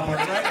of cobbler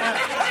right now.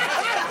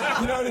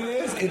 You know what it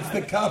is? It's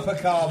the cup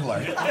of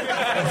cobbler.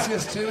 It's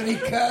just too many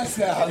cuss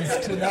sounds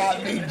to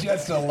not be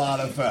just a lot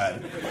of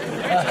fun.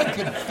 I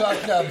could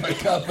fuck up a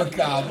cup of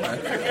cobbler.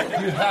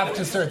 You have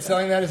to start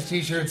selling that as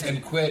t-shirts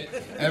and quit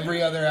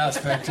every other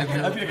aspect of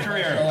your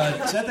career.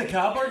 Is that the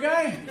cobbler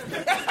guy?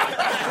 The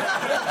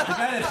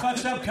guy that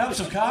fucks up cups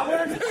of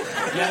cobbler?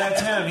 Yeah,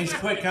 that's him. He's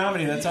quit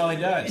comedy. That's all he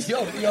does.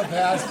 You'll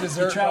pass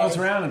dessert He travels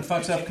bars. around and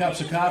fucks up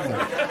cups of cobbler.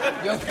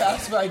 You'll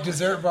pass by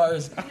dessert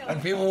bars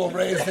and people will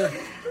raise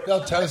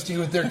they'll toast you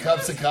with their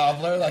cups of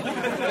cobbler. Like,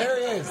 there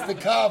he is, the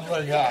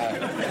cobbler guy.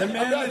 The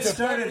man that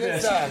started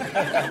this.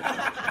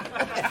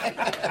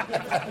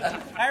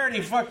 I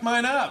already fucked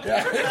mine up.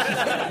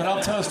 But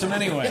I'll toast him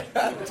anyway.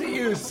 To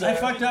you, sir. I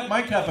fucked up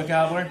my cup of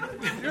cobbler.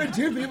 When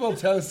two people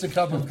toast a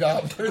cup of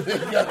cobbler, they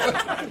go...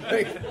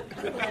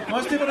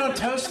 Most people don't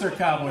toast their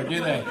cobbler,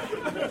 do they?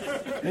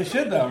 They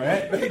should, though,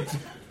 right?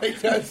 They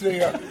toast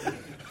me up.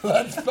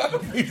 Let's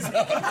fuck these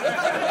up.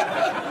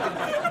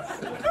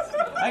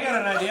 I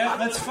got an idea.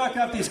 Let's fuck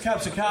up these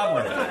cups of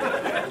cobbler.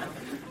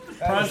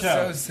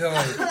 Pronto. So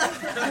silly.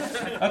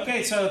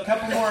 Okay, so a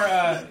couple more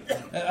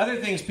other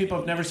things people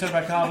have never said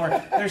about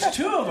cobbler. There's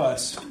 2 of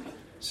us.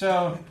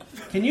 So,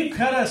 can you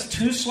cut us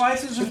 2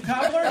 slices of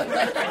cobbler?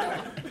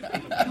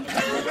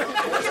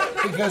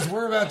 because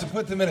we're about to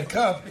put them in a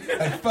cup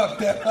and fuck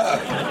them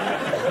up.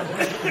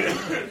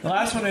 The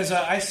last one is,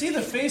 I see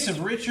the face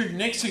of Richard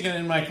Nixon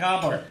in my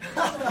cobbler.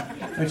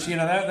 Which,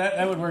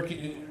 that would work.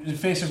 The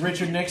face of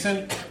Richard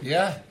Nixon?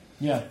 Yeah?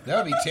 Yeah.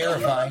 That would be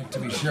terrifying, to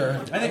be sure.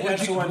 I think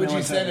that's the one. Would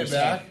you send it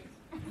back?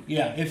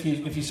 Yeah, if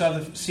you saw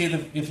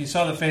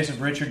the face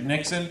of Richard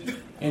Nixon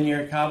in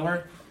your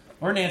cobbler,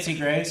 or Nancy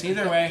Grace,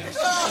 either way.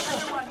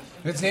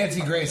 If it's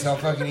Nancy Grace, I'll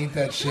fucking eat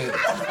that shit.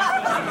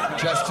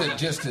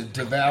 Just to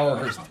devour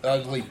her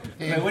ugly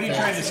pig. Wait, what are you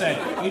trying to say?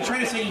 Are you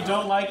trying to say you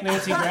don't like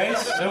Nancy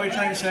Grace? Is that what you're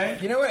trying to say?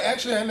 You know what?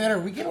 Actually, I met her.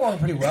 We get along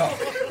pretty well.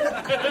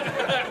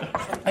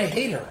 I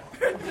hate her.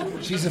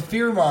 She's a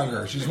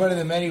fearmonger. She's one of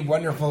the many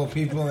wonderful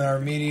people in our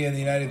media in the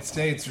United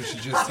States where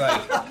she's just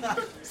like...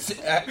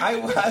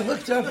 I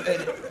looked up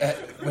at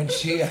when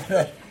she had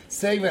that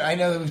segment. I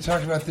know that we've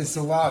talked about this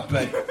a lot,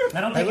 but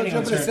I looked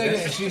up at a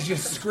segment and she's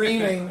just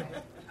screaming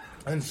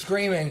and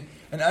screaming,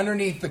 and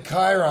underneath the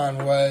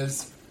chyron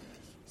was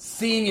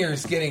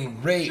seniors getting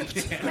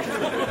raped.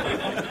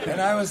 And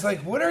I was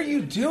like, what are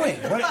you doing?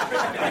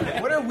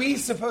 What are we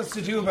supposed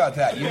to do about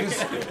that?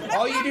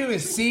 All you do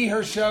is see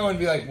her show and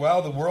be like,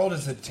 well, the world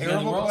is a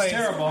terrible place.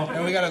 Terrible.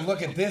 And we got to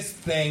look at this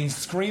thing,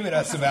 scream at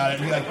us about it,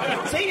 and be like,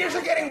 seniors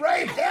are getting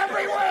raped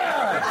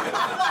everywhere!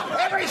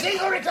 Every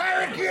single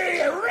retirement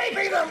community are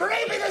raping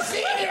the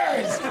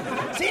seniors!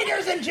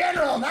 Seniors in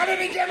general, not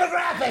any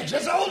demographic,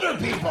 just older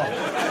people.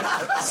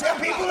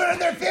 Some people are in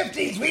their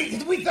 50s.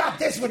 We thought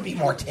this would be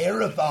more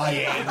terrifying.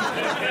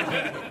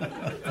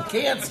 I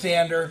can't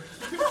stand her.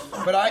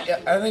 But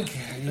I think,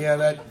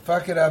 that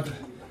fuck it up.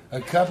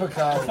 A cup of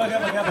cobbler. Fuck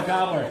up a cup of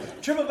cobbler.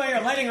 Triple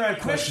banger lightning round.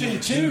 Question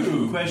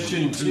two.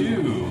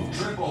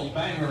 Triple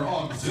banger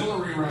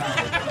auxiliary round.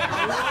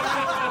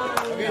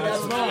 Okay,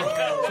 that's mine.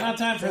 It's not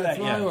time for that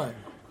yet.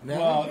 No?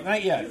 Well,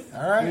 not yet.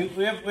 All right.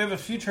 We have a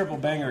few triple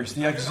bangers.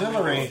 The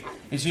auxiliary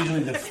is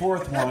usually the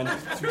fourth one.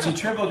 See,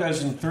 triple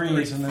goes in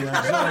threes, and then the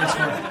auxiliary is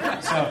four.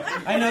 So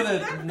I know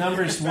that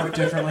numbers work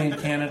differently in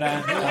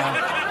Canada.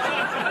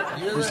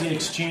 There's the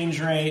exchange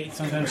rate.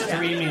 Sometimes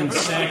 3 means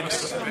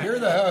 6. You're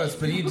the host,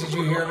 but did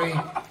you hear me?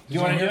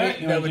 You want to do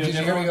it? No, but did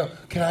you hear me go,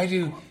 can I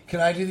do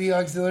the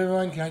auxiliary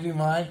one? Can I do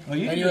mine? Oh,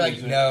 you and you're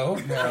like, no,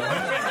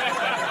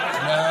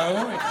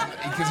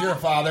 because you're a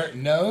father.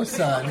 No,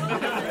 son.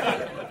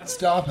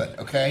 Stop it,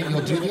 okay?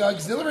 You'll do the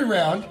auxiliary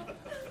round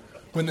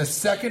when the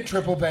second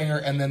triple banger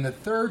and then the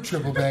third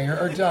triple banger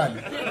are done.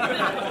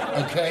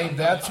 Okay?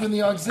 That's when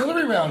the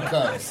auxiliary round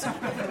comes.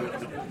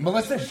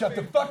 Melissa, shut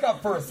the fuck up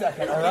for a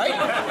second, all right?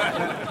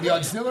 The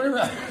auxiliary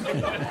round.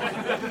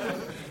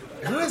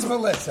 Who is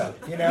Melissa?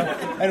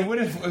 And what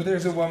if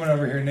there's a woman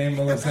over here named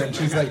Melissa and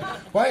she's like,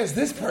 why is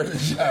this part of the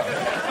show?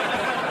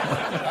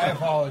 I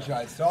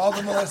apologize to all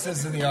the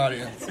Melissas in the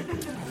audience.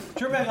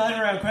 Turn back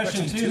around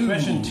question two.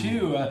 Question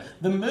two.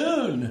 The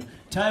moon.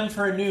 Time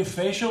for a new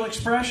facial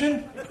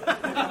expression?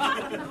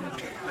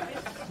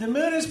 The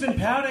moon has been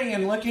pouting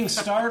and looking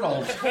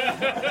startled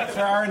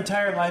for our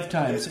entire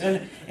lifetimes.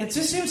 And it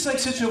just seems like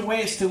such a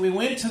waste that we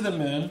went to the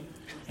moon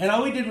and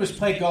all we did was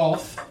play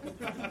golf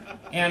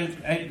and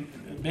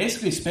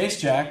basically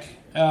Space Jack,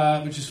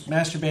 which is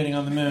masturbating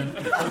on the moon.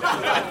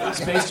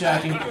 Space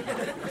jacking.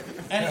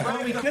 And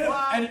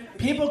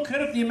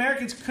the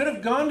Americans could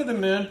have gone to the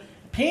moon,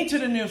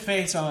 painted a new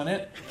face on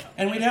it,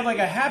 and we'd have like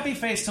a happy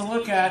face to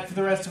look at for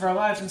the rest of our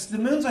lives. And the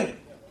moon's like...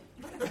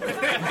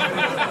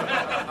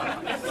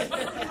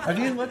 Have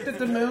you looked at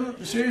the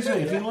moon?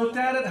 Seriously, have you looked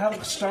at it? How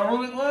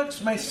startled it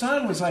looks? My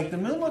son was like, the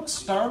moon looks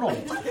startled.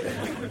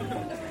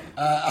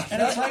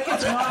 And it's like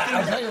it's mocking...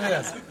 I'll tell you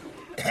this.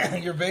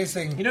 You're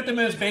basing... You know what the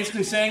moon's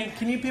basically saying?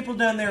 Can you people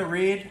down there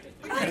read?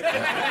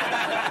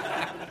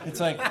 It's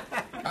like...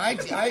 I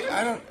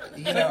don't...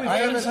 We've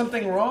done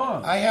something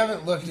wrong. I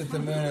haven't looked at the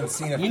moon and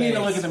seen a face. You need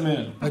to look at the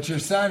moon. But your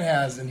son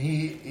has, and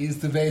he's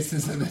the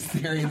basis of this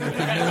theory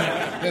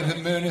that the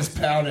moon is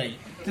pouting.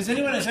 Has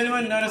anyone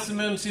noticed the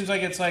moon seems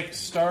like it's like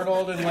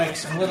startled and like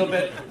a little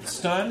bit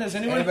stunned? Has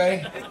anyone?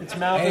 Anybody? Its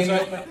mouth is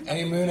open.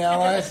 Any moon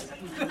allies?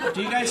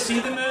 Do you guys see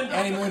the moon?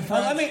 Any moon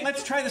friends?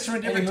 Let's try this from a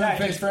different Any moon tack.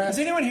 face friends? Has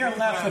anyone here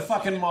left the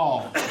fucking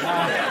mall?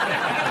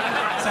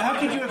 So how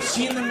could you have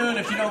seen the moon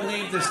if you don't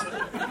leave this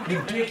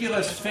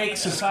ridiculous fake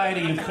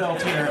society you've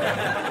built here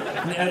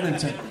in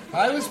Edmonton?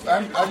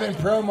 I've been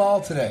pro mall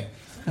today.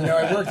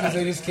 I worked as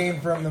I just came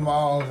from the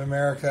Mall of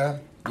America.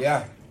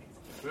 Yeah.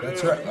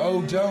 That's right.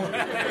 Oh, don't.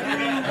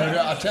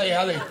 I'll tell you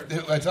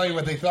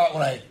what they thought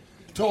when I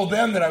told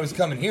them that I was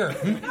coming here.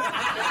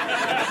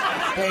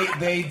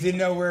 They didn't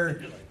know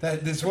where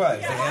this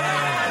was.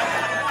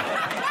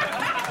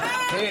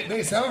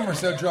 Some of them were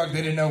so drunk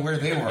they didn't know where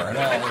they were at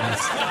all.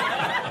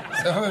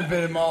 Some of them have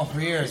been in mall for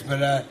years,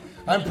 but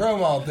I'm pro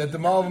mall. At the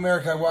Mall of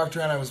America, I walked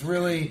around. I was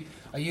really,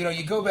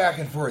 you go back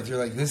and forth. You're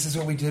like, this is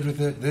what we did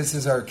with it. This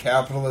is our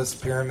capitalist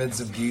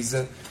pyramids of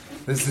Giza.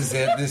 This is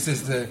it. This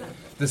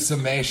the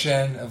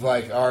summation of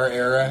like our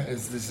era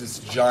is this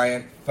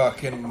giant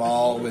fucking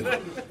mall with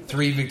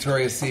 3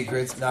 Victoria's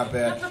Secrets. Not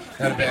bad.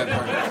 Not a bad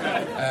part.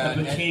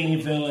 The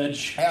Bikini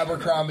Village.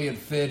 Abercrombie and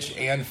Fitch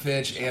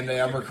and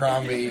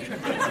Abercrombie.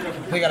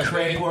 They got a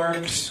Trade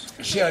Works.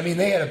 Shit, I mean,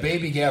 they had a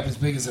Baby Gap as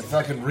big as a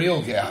fucking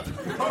real Gap.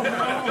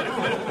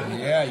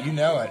 Yeah, you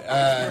know it.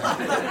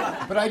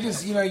 But I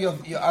just,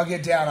 I'll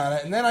get down on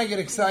it. And then I get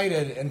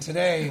excited. And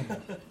today,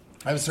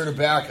 I was sort of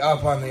back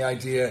up on the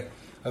idea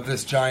of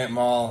this giant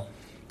mall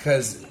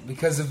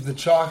because of the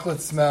chocolate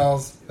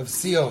smells of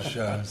seal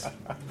shows. They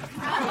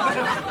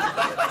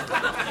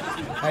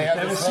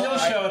have a seal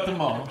show at the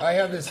mall. I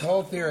have this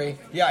whole theory.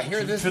 Yeah,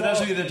 here this. For those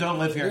of you that don't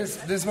live here,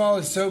 this mall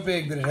is so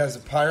big that it has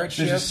a pirate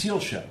ship. There's a seal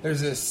show.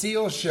 There's a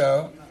seal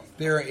show.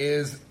 There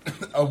is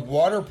a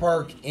water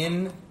park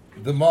in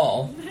the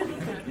mall,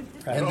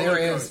 and there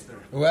is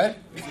what?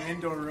 There's an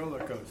indoor roller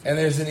coaster. And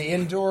there's an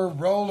indoor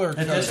roller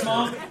coaster. At this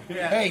mall?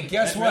 Hey,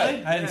 guess what?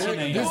 Really? I didn't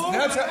see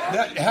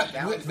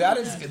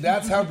that.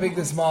 That's how big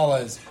this mall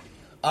is.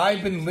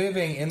 I've been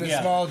living in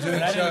this mall doing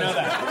I shows, didn't know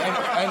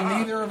that. and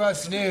neither of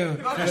us knew.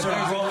 There's a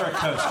roller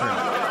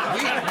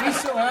coaster. We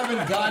still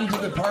haven't gotten to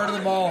the part of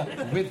the mall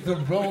with the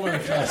roller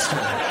coaster.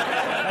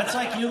 That's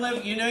like you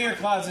know your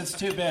closet's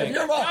too big.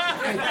 Your mall.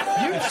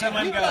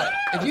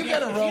 If you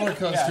got a roller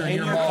coaster in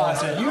your mall,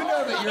 closet, you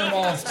know that your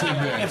mall's too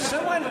big.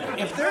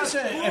 If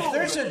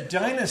there's a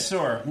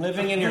dinosaur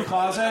living in your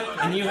closet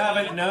and you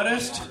haven't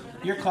noticed,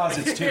 your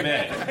closet's too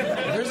big.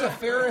 There's a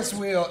Ferris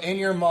wheel in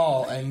your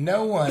mall, and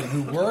no one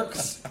who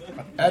works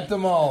at the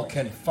mall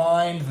can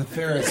find the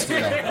Ferris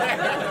wheel.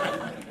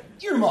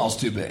 Your mall's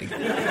too big.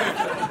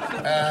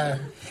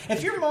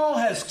 If your mall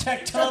has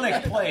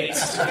tectonic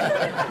plates,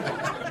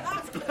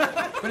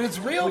 but it's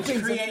real which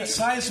things. Create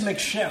seismic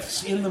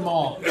shifts in the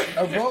mall.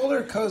 A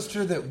roller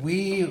coaster that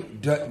we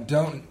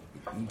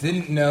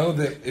didn't know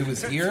that it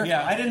was here.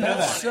 Yeah, I didn't know that.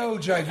 That's so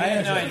gigantic.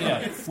 I had no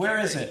idea. Where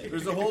is it?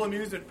 There's a whole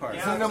amusement park.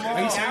 It's in the mall.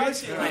 Are you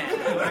serious?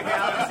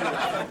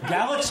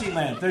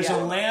 Galaxyland. There's a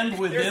land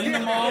within the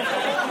mall.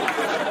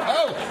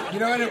 Oh, you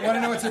know what? Want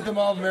to know what's at the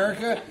Mall of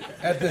America?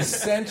 At the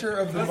center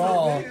of the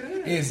mall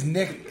is a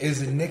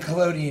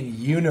Nickelodeon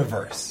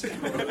universe.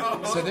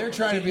 So they're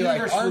trying to be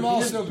like, our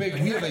mall's so big,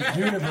 we have a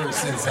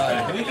universe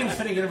inside. We can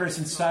fit a universe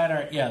inside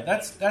our. Yeah,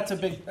 that's a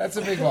big. That's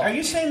a big mall. Are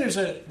you saying there's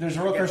a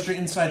roller coaster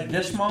inside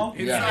this mall?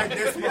 Inside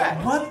this mall.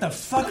 What the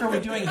fuck are we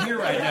doing here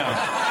right now?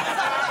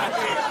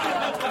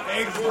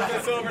 Eggs moved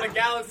us over to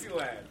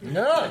Galaxyland.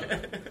 No.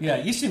 Yeah,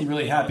 you seem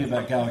really happy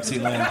about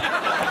Galaxyland.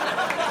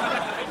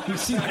 You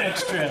seem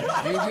extra.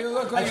 You do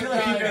look like I feel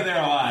like you go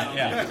there a lot.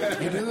 Yeah.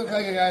 You do look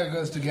like a guy who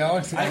goes to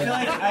Galaxy. I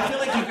feel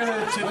like you go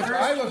to.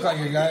 I look like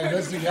a guy who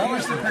goes to Here's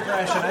Galaxy. the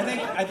progression.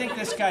 I think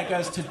this guy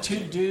goes to Two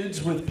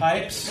Dudes with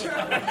Pipes.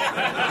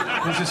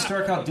 There's a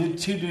store called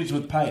Two Dudes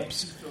with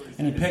Pipes.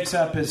 And he picks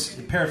up his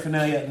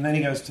paraphernalia, and then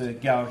he goes to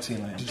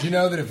Galaxyland. Did you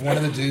know that if one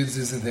of the dudes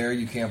isn't there,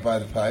 you can't buy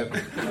the pipe?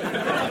 Did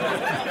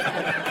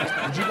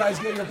you guys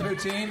get your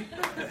poutine?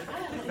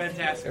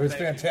 Fantastic. It was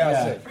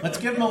fantastic. Yeah. Let's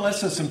give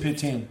Melissa some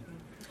poutine.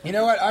 You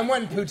know what? I'm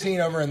wanting poutine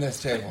over in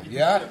this table.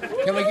 Yeah?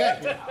 Can we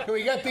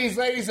get these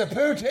ladies a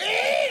poutine?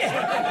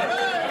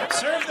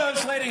 Serve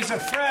those ladies a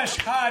fresh,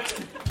 hot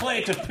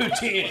plate of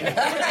poutine.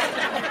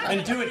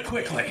 And do it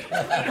quickly.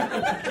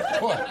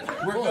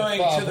 We're going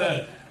to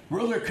the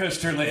roller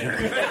coaster later.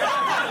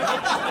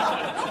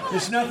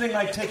 There's nothing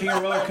like taking a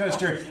roller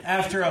coaster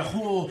after a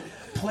whole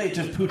plate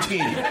of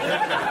poutine.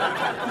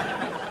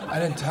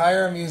 An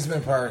entire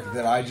amusement park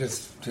that I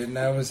just didn't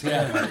know was here.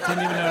 Yeah,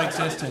 didn't even know it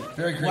existed.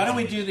 Very crazy. Why don't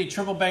we do the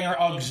Triple Banger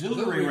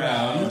Auxiliary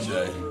Round?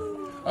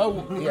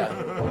 Oh, yeah.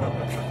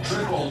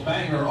 Triple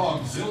Banger I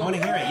Auxiliary. want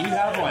to hear it. You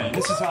have one.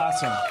 This is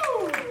awesome.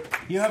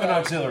 You have an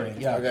auxiliary.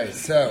 Yeah. Okay,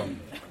 so.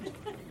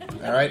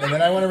 All right, and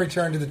then I want to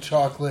return to the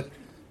chocolate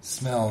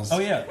smells Oh,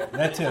 yeah.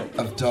 That too.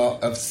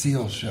 of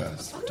seal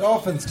shows.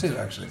 Dolphins, too,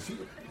 actually.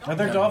 Are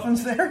there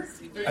dolphins there?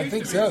 I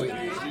think so.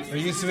 There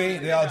used to be.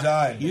 They all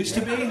died. Used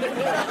to be? They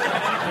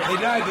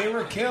died. They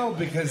were killed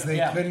because they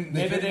couldn't.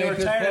 Maybe couldn't they were make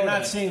their tired of quota.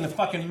 not seeing the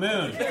fucking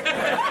moon.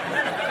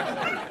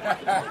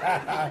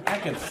 I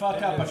could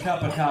fuck up a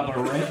cup of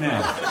cobbler right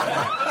now.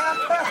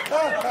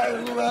 I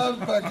love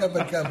fuck up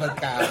a cup of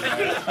coffee.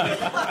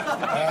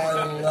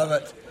 I love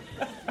it.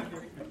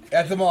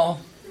 At the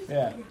mall,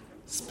 Yeah.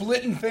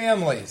 splitting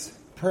families,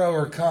 pro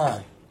or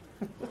con.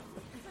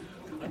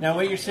 Now,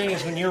 what you're saying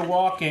is when you're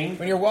walking.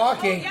 When you're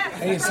walking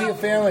and you see a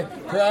family,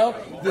 pro.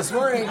 This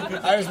morning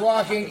I was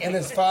walking and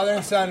this father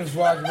and son was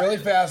walking really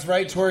fast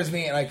right towards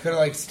me, and I could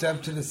have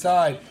stepped to the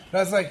side, but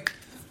I was like,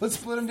 let's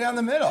split them down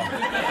the middle.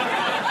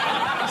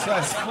 So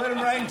I split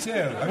them right in two.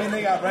 I mean,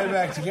 they got right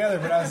back together,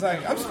 but I was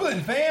like, I'm splitting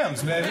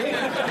fams, baby.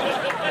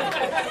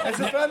 It's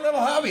a fun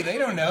little hobby. They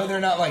don't know. They're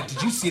not like,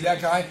 did you see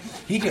that guy?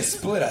 He just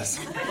split us.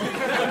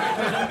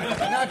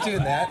 I'm not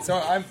doing that, so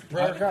I'm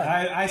pro or con.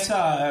 I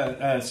saw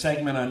a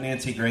segment on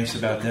Nancy Grace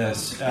about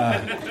this.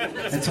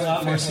 It's a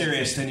lot more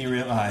serious than you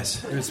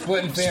realize. They're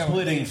splitting families.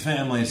 Splitting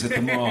families at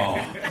the mall.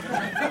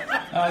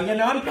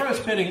 I'm pro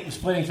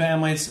splitting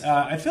families.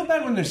 I feel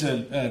bad when there's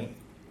a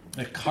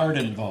a cart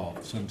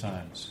involved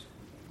sometimes.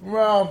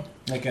 Well,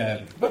 Like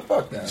a but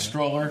fuck that.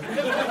 stroller.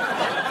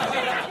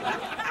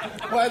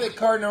 Why are they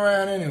carting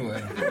around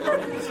anyway?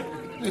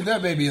 Leave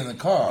that baby in the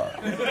car.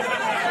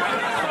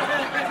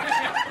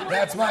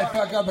 That's my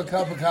fuck up a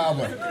cup of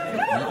cobbler.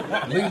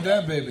 Leave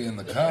that baby in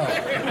the car.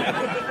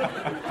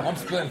 I'm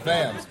splitting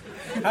fans.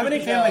 How many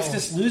families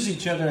just lose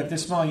each other at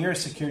this mall? You're a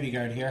security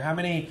guard here. How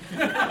many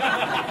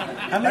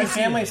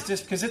families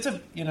just, because it's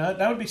a,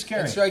 that would be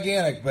scary. It's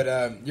gigantic,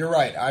 but you're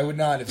right. I would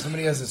not, if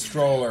somebody has a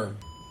stroller,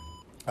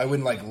 I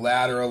wouldn't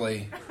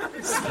laterally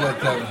split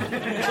them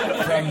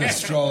from the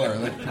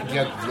stroller.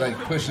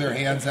 Push their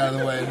hands out of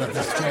the way and let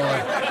the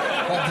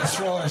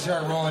stroller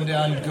start rolling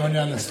down, going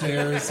down the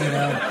stairs,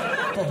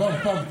 Bum,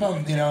 bum, bum,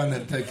 bum,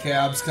 and the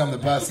cabs come, the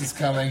bus is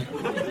coming.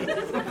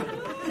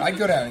 I'd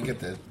go down and get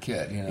the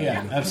kid,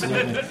 Yeah,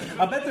 absolutely.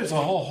 I bet there's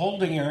a whole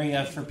holding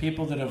area for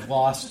people that have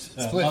lost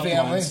split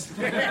families.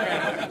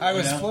 I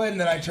was split, and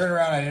then I turned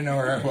around. I didn't know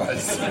where I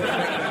was.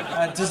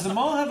 Does the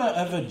mall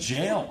have a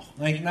jail?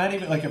 Not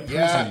even like a prison?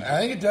 Yeah, I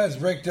think it does.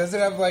 Rick, does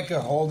it have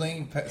a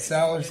holding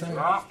cell or something?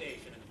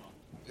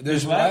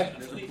 There's what?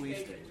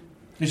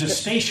 There's a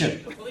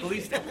station.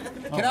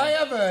 Can I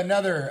have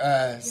another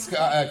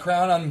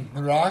Crown on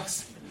the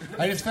Rocks?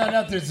 I just found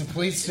out there's a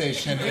police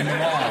station in the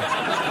mall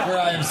where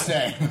I am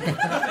staying.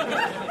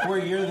 Where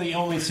you're the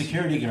only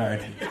security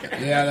guard.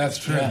 Yeah, that's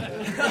true.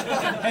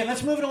 Yeah. Hey,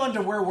 let's move it along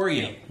to where were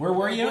you? Where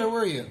were you? Where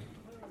were you?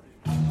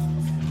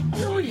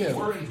 Where were you?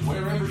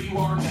 Wherever you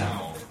are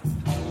now.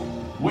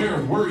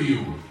 Where were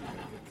you?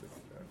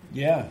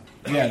 Yeah.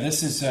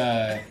 This is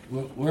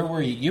where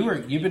were you?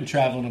 You've been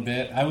traveling a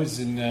bit. I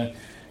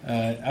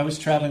was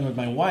traveling with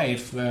my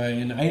wife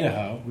in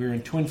Idaho. We were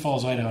in Twin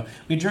Falls, Idaho.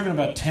 We'd driven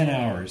about 10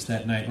 hours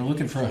that night. We're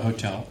looking for a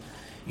hotel,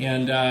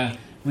 and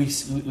we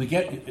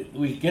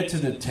get to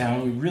the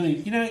town. We really,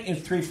 in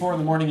 3-4 in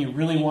the morning, you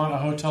really want a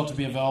hotel to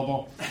be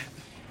available.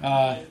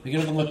 We go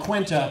to the La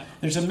Quinta.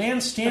 There's a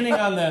man standing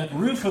on the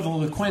roof of the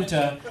La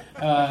Quinta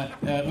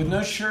with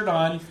no shirt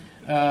on.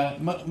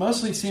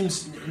 Mostly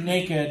seems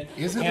naked,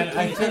 and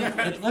I think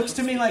it looks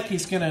to me like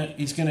he's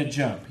gonna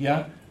jump.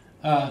 Yeah.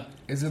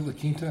 Is it La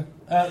Quinta?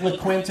 La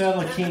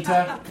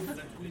Quinta.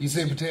 You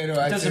say potato.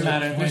 It doesn't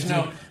matter.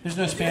 There's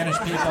no Spanish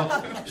people.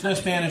 There's no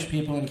Spanish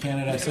people in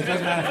Canada, so it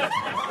doesn't matter.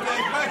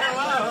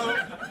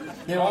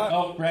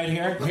 Oh, right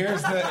here.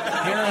 Here's the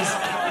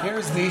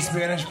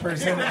Spanish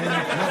person.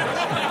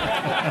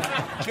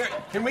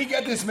 Can we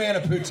get this man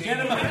a poutine? Get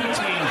him a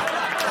poutine.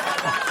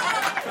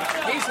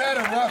 He's had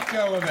a rough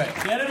go of it.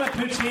 Get him a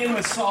poutine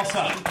with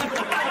salsa.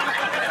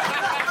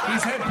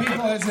 He's had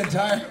people his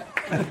entire...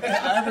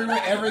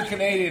 Every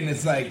Canadian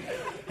is like,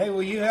 hey,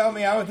 will you help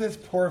me out with this?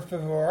 Por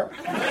favor.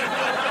 You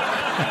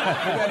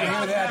got to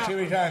hear that too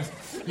many times.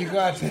 You go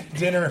out to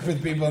dinner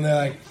with people and they're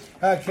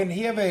like, can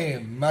he have a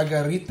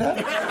margarita?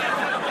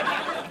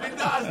 It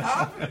does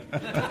happen.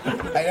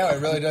 I know,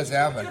 it really does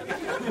happen.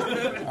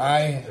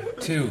 I,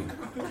 too,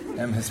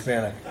 am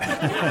Hispanic.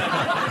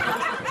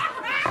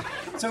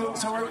 So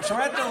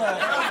we're at the...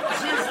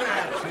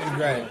 She's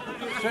great.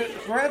 So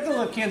we're at the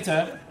La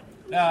Quinta.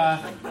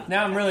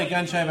 Now I'm really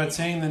gun shy about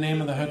saying the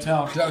name of the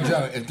hotel.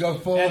 Go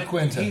full La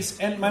Quinta.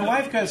 And my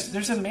wife goes,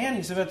 there's a man,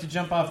 he's about to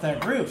jump off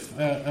that roof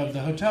of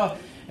the hotel.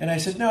 And I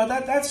said, no,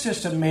 that's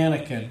just a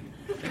mannequin.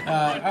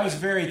 I was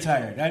very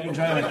tired. I'd been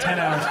driving 10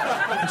 hours.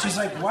 And she's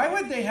like, why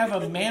would they have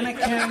a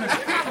mannequin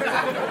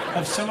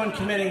of someone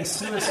committing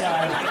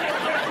suicide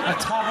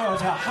atop a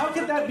hotel? How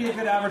could that be a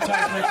good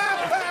advertisement?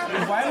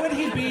 Why would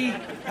he be,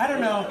 I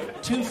don't know,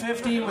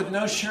 250 with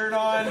no shirt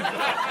on,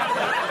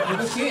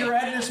 with a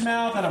cigarette in his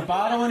mouth and a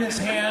bottle in his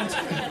hand,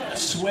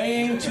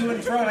 swaying to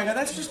and fro? And I go,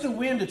 that's just the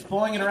wind, it's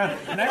blowing it around.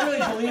 And I really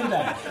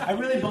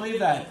believe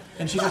that.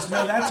 And she goes,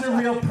 no, that's a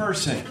real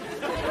person.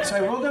 So I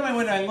rolled down my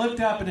window, I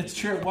looked up, and it's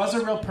true, it was a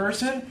real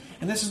person.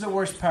 And this is the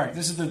worst part.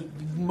 This is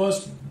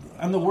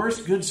I'm the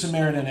worst Good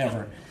Samaritan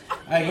ever.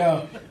 I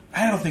go,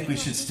 I don't think we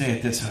should stay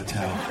at this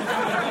hotel.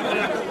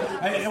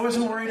 I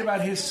wasn't worried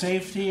about his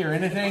safety or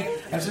anything.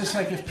 I was just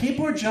like, if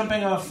people are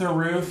jumping off the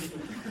roof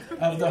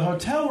of the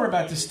hotel we're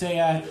about to stay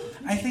at,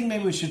 I think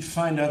maybe we should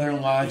find other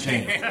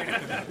lodging.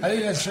 I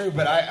think that's true,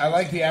 but I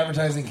like the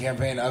advertising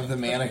campaign of the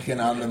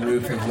mannequin on the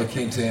roof of La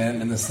Quinta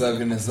Inn, and the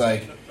slogan is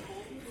like,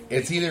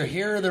 it's either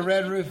here or the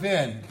Red Roof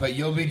Inn, but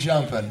you'll be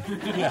jumping.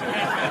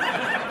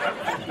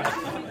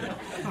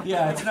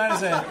 Yeah,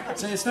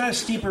 it's not a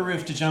steeper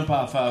roof to jump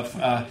off of,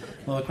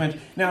 La Quinta.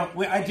 Now,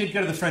 I did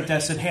go to the front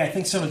desk and said, hey, I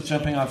think someone's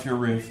jumping off your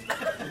roof.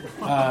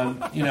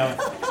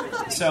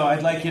 So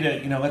I'd like you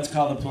to, let's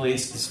call the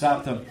police to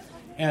stop them.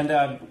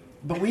 And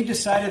but we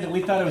decided that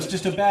we thought it was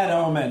just a bad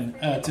omen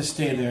to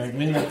stay there.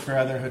 We looked for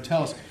other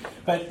hotels.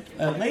 But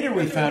later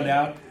we found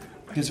out,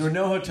 because there were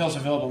no hotels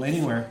available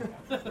anywhere,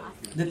 that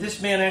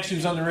this man actually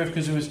was on the roof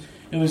because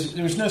there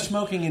was no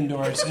smoking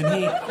indoors, and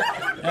he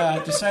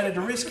decided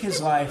to risk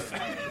his life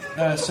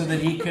so that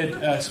he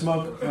could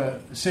smoke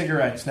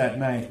cigarettes that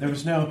night. There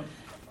was no...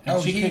 And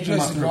he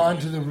just gone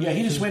to the roof? Yeah,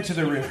 he just went to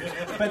the roof.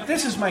 But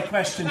this is my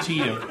question to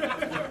you.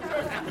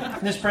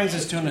 This brings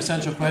us to an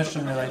essential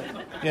question, really.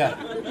 Yeah.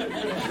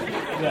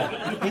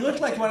 Yeah. He looked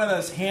like one of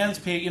those hands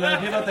people. You know,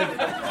 people think,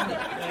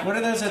 what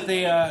are those at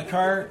the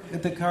car?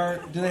 At the car,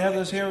 do they have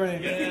those here?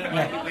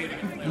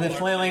 Yeah. The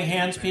flailing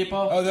hands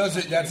people. Oh,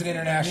 that's an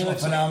international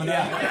phenomenon.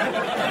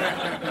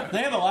 Yeah. They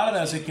have a lot of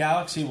those at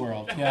Galaxy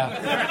World.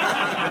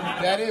 Yeah.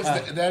 That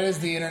is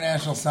the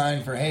international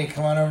sign for, hey,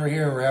 come on over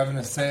here. We're having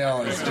a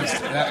sale. It's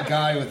just that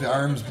guy with the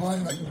arms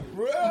blind, like.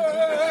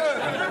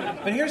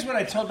 But here's what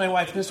I told my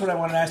wife. This is what I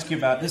wanted to ask you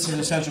about. This is an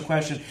essential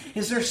question.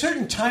 Is there a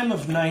certain time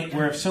of night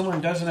where if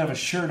someone doesn't have a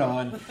shirt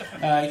on,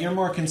 you're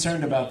more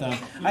concerned about them?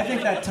 I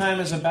think that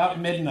time is about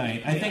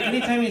midnight. I think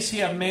anytime you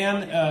see a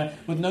man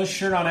with no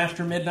shirt on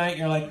after midnight,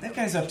 you're like, that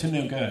guy's up to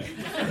no good.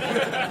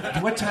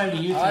 What time do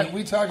you think?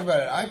 We talked about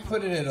it. I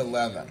put it at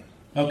 11.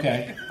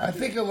 Okay. I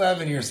think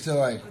 11, you're still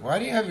like, why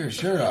do you have your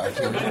shirt off,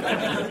 dude?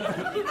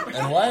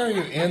 And why are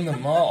you in the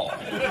mall?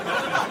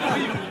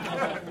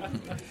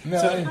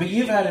 No, But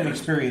you've had an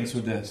experience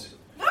with this,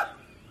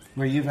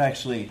 where you've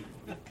actually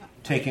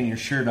taken your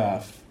shirt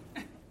off.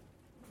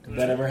 Did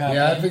that ever happen?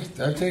 Yeah,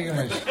 I've taken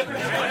my shirt.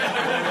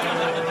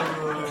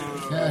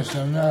 Gosh,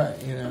 I'm not,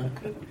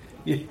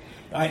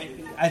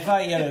 I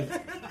thought you had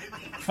a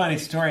funny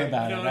story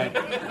about it, right?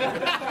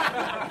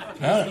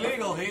 It's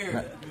legal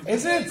here.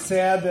 Isn't it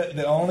sad that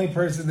the only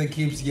person that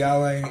keeps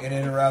yelling and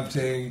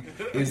interrupting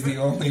is the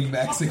only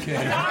Mexican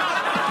in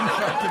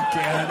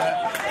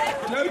Canada?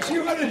 Don't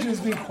you want to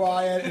just be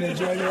quiet and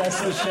enjoy the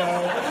rest of the show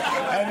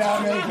and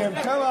not make him,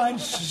 come on,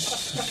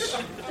 shh.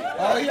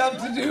 All you have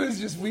to do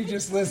is we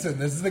just listen.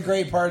 This is the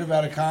great part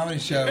about a comedy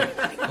show,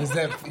 is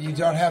that you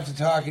don't have to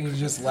talk and you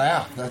just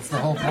laugh. That's the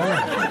whole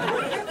point.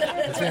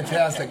 It's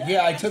fantastic.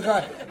 Yeah,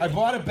 I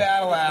bought a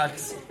battle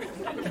axe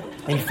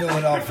in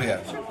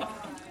Philadelphia.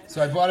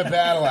 So I bought a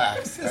battle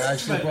axe. I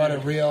actually bought a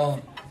real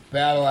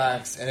battle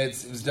axe, and it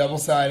was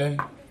double-sided.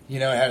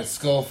 It had a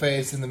skull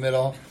face in the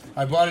middle.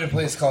 I bought it at a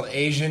place called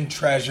Asian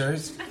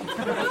Treasures.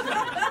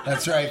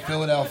 That's right,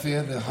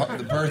 Philadelphia,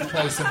 the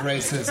birthplace of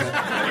racism.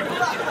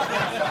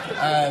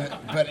 I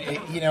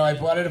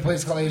bought it at a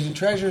place called Asian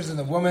Treasures, and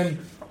the woman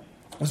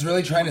was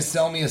really trying to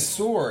sell me a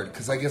sword,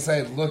 because I guess I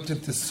had looked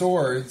at the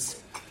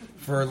swords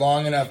for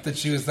long enough that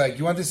she was like,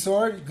 you want this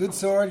sword? Good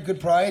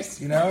price,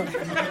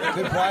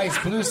 Good price,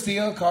 blue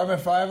steel, carbon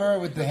fiber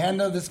with the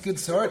handle, this good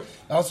sword.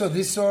 Also,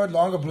 this sword,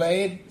 longer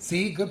blade,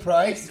 see, good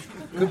price.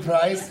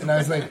 And I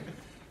was like,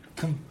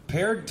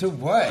 compared to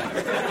what?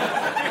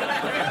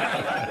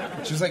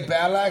 She was like,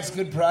 battle axe,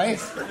 good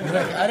price? I was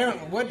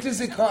like, what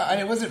does it cost?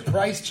 I wasn't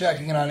price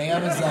checking it on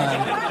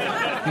Amazon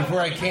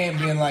before I came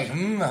being like,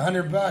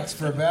 $100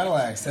 for a battle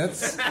axe.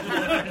 That's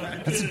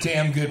a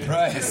damn good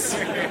price.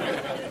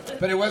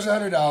 But it was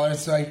 $100,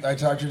 so I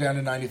talked her down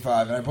to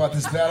 $95, and I bought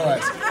this battle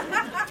axe.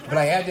 But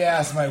I had to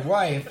ask my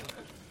wife,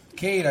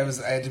 Kate, I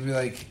had to be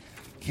like,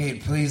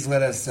 Kate, please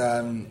let us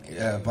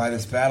buy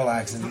this battle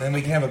axe, and then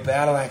we can have a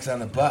battle axe on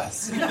the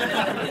bus. She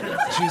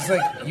was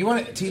like,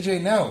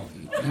 TJ, no.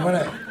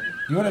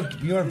 You want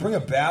to bring a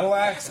battle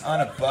axe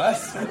on a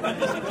bus?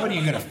 What, are you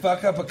going to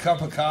fuck up a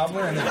cup of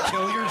cobbler and then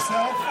kill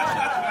yourself?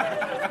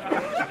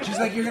 She's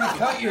like, you're going to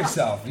cut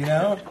yourself,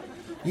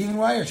 Even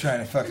while you're trying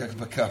to fuck up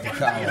a cup of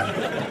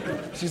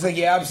cobbler. She's like,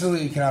 yeah,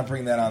 absolutely, you cannot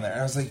bring that on there. And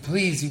I was like,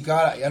 please, you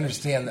gotta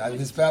understand,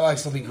 this battle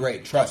axe will be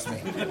great, trust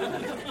me.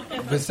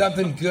 But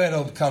something good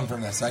will come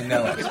from this, I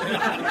know it.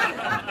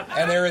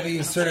 And there were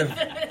these sort of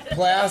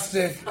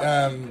plastic,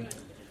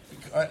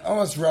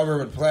 almost rubber,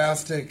 but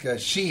plastic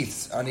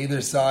sheaths on either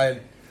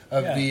side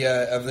of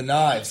the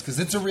knives, because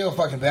it's a real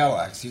fucking battle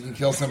axe. You can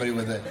kill somebody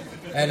with it.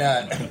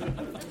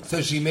 And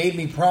so she made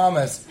me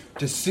promise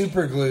to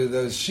super glue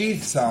those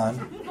sheaths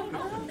on,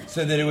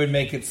 so that it would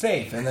make it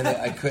safe, and then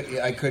I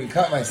couldn't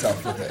cut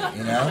myself with it,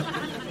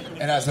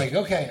 And I was like,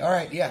 okay, all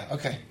right, yeah,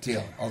 okay,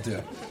 deal, I'll do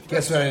it.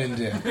 Guess what I didn't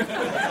do?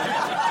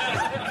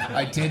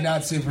 I did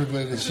not super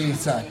glue the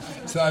sheaths on.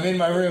 So I'm in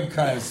my room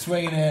kind of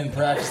swinging in,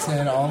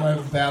 practicing all my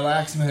battle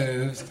axe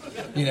moves,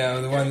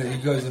 the one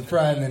that goes in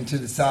front and then to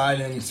the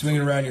side, and you swing it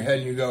around your head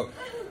and you go,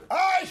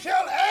 I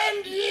shall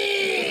end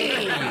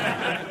ye!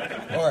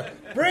 Or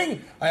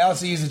I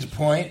also use it to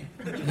point,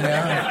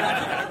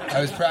 I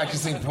was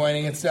practicing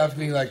pointing and stuff,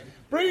 being like,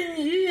 bring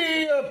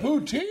ye a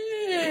poutine!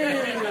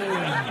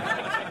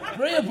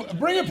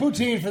 Bring a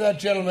poutine for that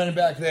gentleman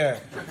back there.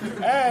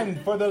 And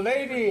for the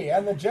lady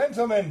and the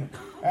gentleman,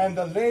 and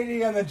the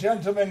lady and the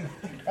gentleman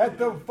at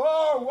the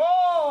far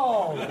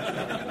wall!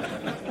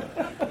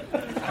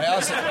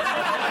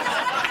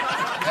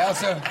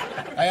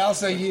 I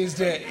also used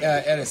it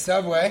at a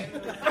Subway.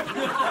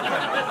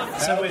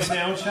 Subway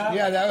sandwich shop?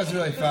 Yeah, that was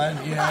really fun.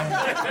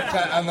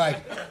 I'm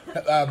like,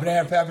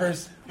 banana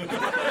peppers. And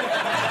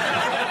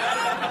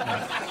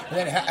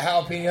then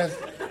jalapenos.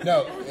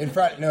 No, in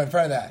front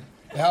of that.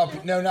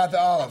 No, not the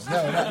olives.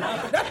 No,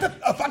 not the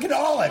fucking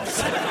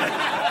olives.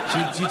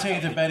 Did you take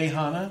it to Betty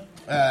Hanna?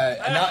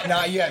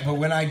 Not yet, but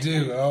when I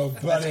do, oh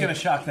buddy, that's gonna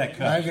shock that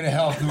cook. I'm gonna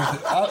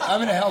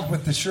help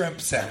with the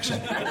shrimp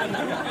section.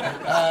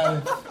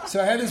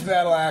 So I had this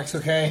battle axe.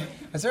 Okay,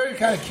 I started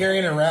kind of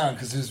carrying it around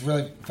because it was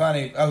really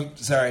funny. Oh,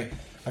 sorry,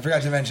 I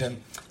forgot to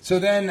mention. So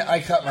then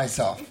I cut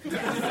myself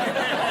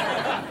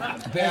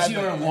bad. As you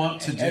are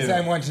wont to do. As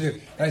I'm wont to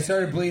do. And I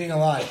started bleeding a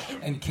lot.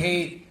 And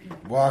Kate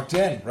walked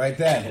in right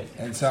then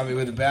and saw me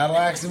with a battle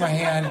axe in my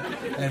hand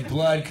and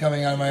blood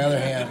coming out of my other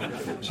hand.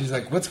 She's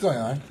like, "What's going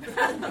on?"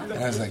 And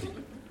I was like,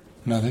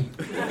 "Nothing."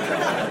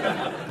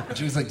 And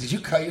she was like, "Did you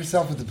cut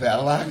yourself with the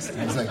battle axe?"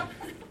 And I was like,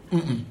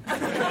 "Mm-mm."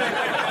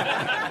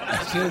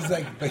 And she was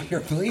like, "But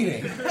you're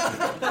bleeding.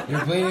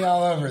 You're bleeding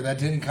all over. That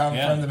didn't come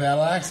from the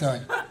battle axe?" I'm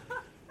like,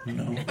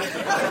 "No."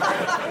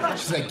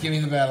 She's like, "Give me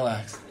the battle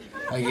axe."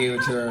 I gave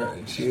it to her.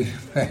 And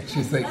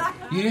she's like,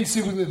 "You didn't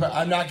super glue, but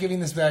I'm not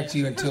giving this back to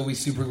you until we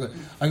super glue.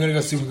 I'm going to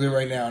go super glue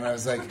right now." And I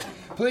was like,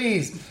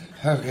 "Please."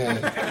 Okay.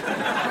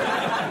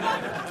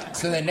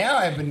 So then now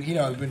I've been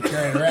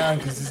carrying it around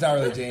because it's not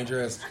really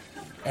dangerous.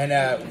 And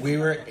we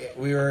were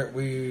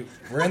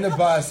in the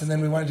bus, and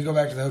then we wanted to go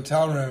back to the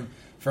hotel room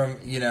from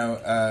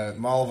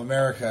Mall of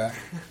America,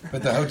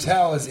 but the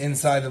hotel is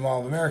inside the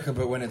Mall of America.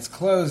 But when it's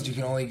closed, you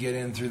can only get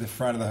in through the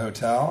front of the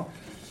hotel.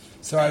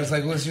 So I was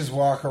like, let's just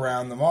walk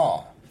around the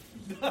mall.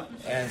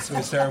 And so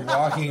we started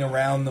walking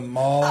around the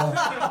Mall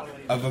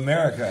of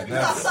America.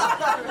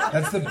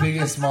 That's the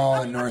biggest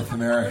mall in North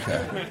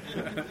America.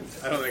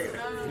 I don't think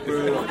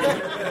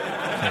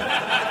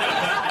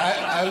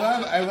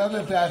I love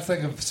that that's like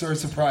a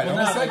source of pride.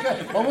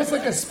 Almost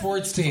like a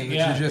sports team that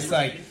you're just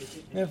like,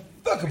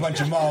 fuck a bunch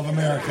of Mall of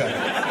America.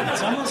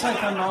 It's almost like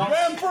the malls.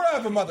 Ram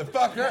forever,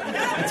 motherfucker.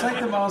 It's like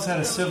the malls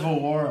had a civil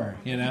war,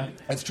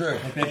 That's true.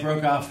 Like they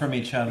broke off from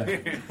each other.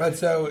 But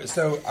so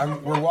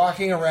we're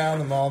walking around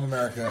the Mall of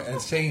America, and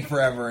it's taking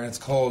forever, and it's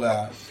cold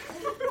out.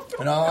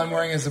 And all I'm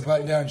wearing is a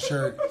button-down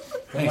shirt.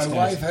 And my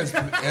wife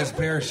has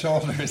bare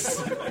shoulders.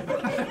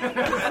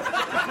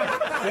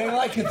 They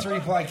like a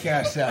 3-ply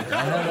cash out. No.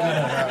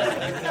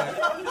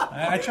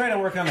 I try to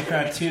work on the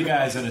crowd 2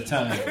 guys at a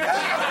time.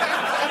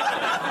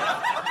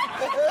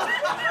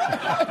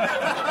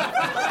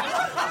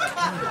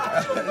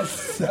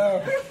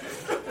 So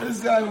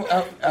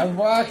I'm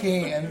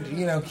walking,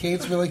 and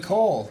Kate's really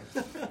cold,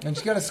 and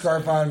she's got a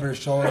scarf on, but her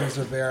shoulders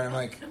are bare. And I'm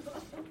like,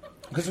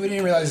 because we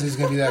didn't realize it was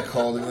going to be that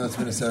cold, even though it's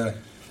Minnesota.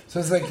 So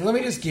it's like, let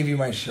me just give you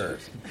my shirt.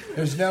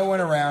 There's no one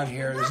around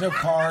here. There's no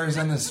cars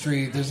on the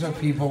street. There's no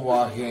people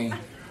walking.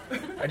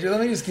 Let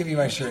me just give you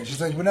my shirt. And she's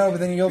like, well, no, but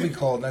then you'll be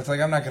cold. And I was like,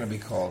 I'm not going to be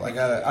cold. I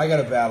got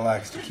a battle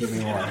axe to keep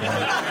me warm.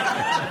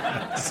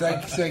 Right? So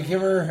I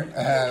give her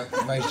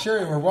my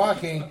shirt, and we're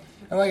walking,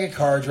 and like a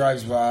car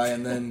drives by,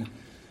 and then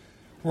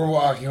we're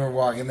walking,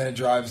 and then it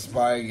drives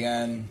by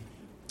again.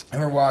 And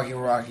we're walking,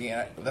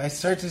 and I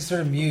start to sort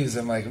of muse.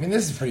 I'm like,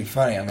 this is pretty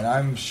funny.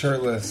 I'm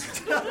shirtless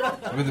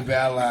with a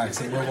battle axe,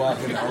 and we're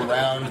walking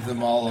around the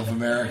Mall of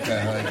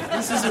America. Like,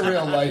 this is a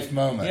real life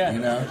moment,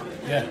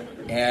 Yeah.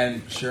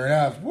 And sure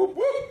enough, whoop,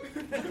 whoop,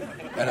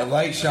 and a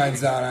light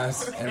shines on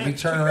us, and we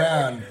turn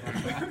around.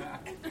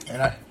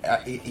 And I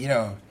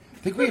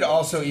think we'd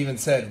also even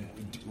said,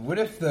 what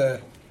if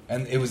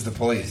and it was the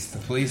police. The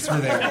police were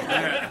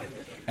there,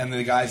 and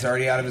the guy's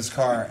already out of his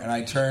car, and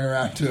I turn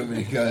around to him, and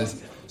he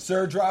goes,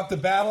 "Sir, drop the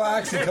battle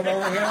axe and come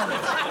over here."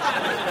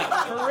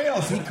 For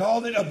reals, he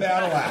called it a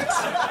battle axe.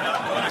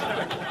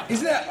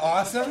 Isn't that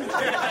awesome?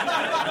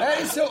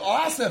 That is so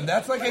awesome.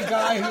 That's like a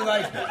guy who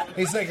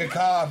he's like a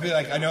cop. He's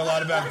like, I know a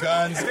lot about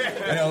guns.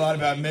 I know a lot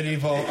about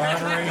medieval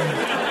armory.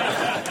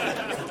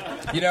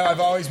 I've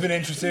always been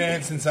interested in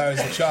it since I was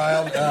a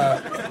child.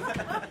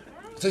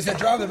 So he said,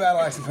 drop the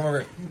battle axe and come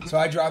over. So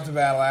I dropped the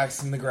battle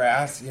axe in the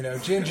grass,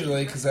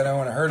 gingerly, because I don't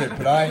want to hurt it.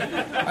 But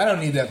I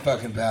don't need that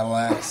fucking battle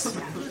axe.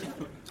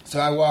 So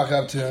I walk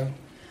up to him,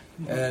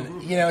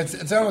 and,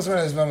 it's almost one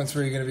of those moments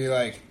where you're going to be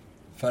like,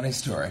 funny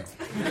story.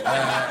 But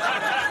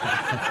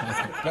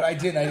I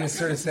didn't. I just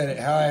sort of said it,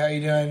 hi, how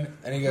you doing?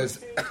 And he goes,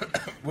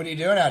 what are you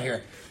doing out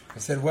here? I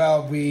said,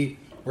 well, we're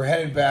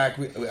headed back.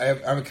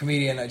 I'm a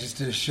comedian. I just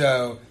did a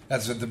show.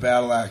 That's what the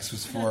battle axe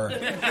was for.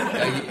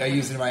 I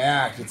use it in my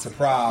act. It's a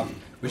prop,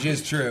 which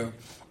is true.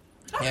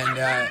 And,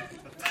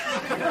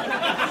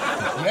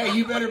 yeah,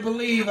 you better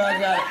believe I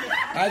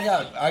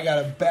got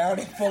a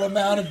bountiful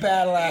amount of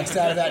battle axe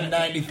out of that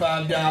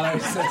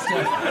 $95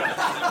 system.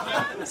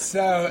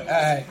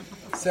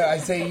 So I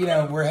say,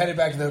 we're headed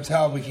back to the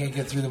hotel. We can't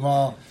get through the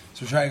mall,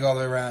 so we're trying to go all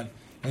the way around.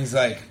 And he's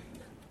like,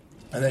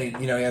 and then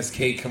he has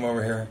Kate come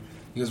over here.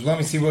 He goes, well, let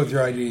me see both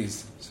your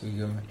IDs. So we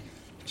go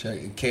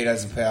check. Kate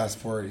has a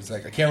passport. He's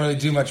like, I can't really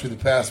do much with the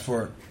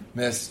passport,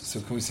 miss. So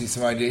can we see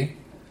some ID?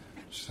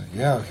 She's like,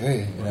 yeah,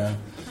 okay.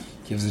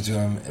 Gives it to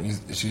him, and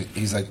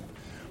he's like,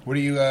 what are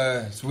you?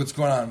 So what's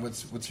going on?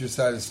 What's your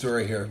side of the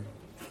story here?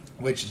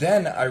 Which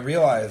then I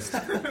realized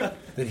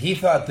that he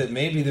thought that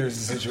maybe there was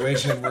a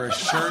situation where a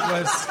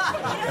shirtless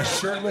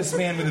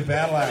man with a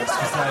battle axe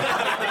was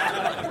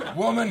like,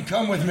 woman,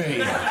 come with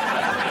me.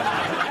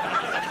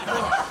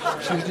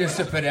 She's just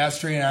a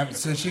pedestrian.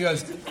 So she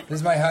goes, this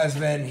is my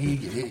husband.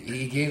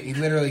 He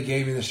literally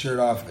gave me the shirt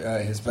off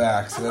his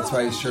back, so that's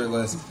why he's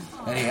shirtless.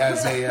 And he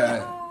has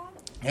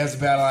a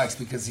battle axe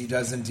because he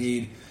does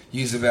indeed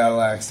use a battle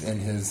axe in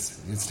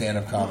his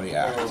stand-up comedy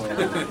act.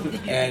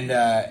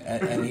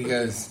 And he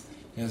goes,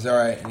 all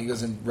right. And he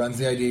goes and runs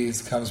the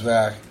IDs, comes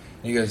back,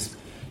 and he goes,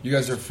 you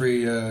guys are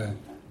free to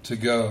to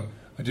go.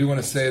 I do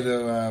want to say,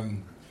 though,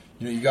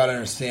 you got to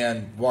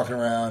understand, walking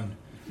around,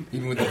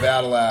 even with the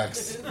battle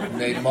axe,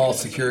 made mall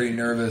security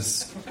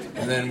nervous.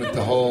 And then with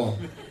the whole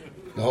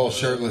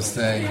shirtless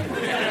thing,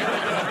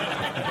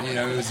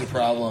 it was a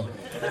problem.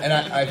 And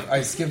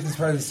I skipped this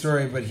part of the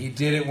story, but he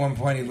did at one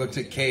point. He looked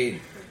at Kate,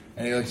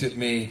 and he looked at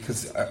me,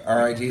 because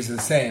our IDs are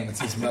the same. It's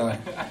Sis Miller.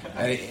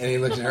 And he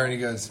looked at her, and he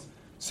goes,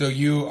 "So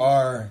you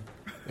are,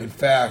 in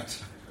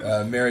fact,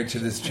 married to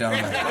this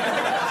gentleman."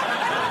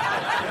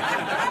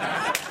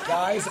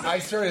 Guys, I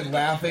started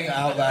laughing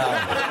out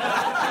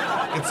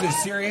loud. It's a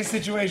serious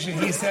situation.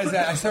 He says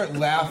that. I start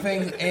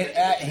laughing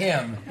at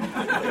him.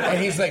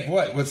 And he's like,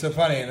 "What? What's so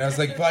funny?" And I was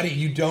like, "Buddy,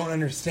 you don't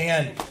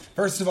understand.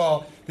 First of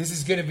all, this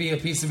is going to be a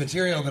piece of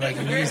material that I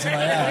can use in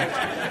my act.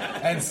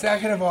 And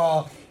second of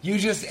all, you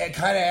just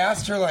kind of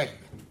asked her, like,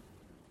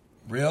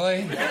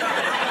 really?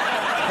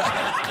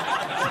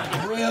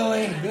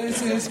 Really?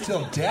 This is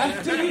till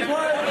death do you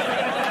part?"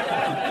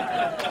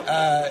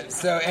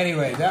 So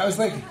anyway, that was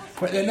like...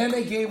 And then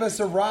they gave us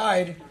a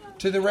ride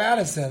to the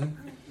Radisson,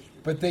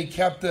 but they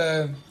kept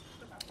the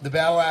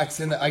battle axe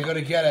in I go to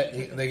get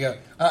it. They go,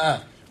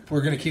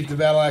 we're going to keep the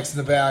battle axe in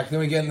the back. Then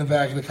we get in the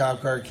back of the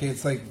cop car.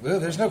 Kate's like, "Oh,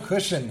 there's no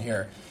cushion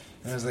here."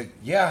 And I was like,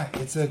 "Yeah,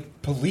 it's a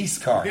police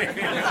car."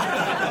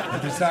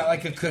 It's not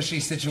like a cushy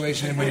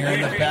situation when you're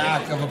in the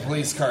back of a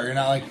police car. You're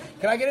not like,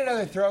 "Can I get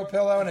another throw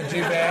pillow and a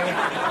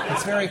duvet?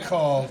 It's very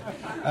cold."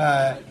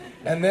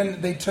 And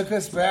then they took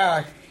us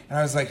back, and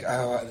I was like,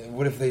 "Oh,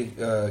 what if they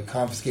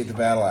confiscate the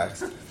battle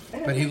axe?"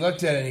 But he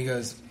looked at it and he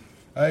goes,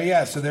 "Oh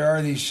yeah, so there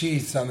are these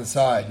sheaths on the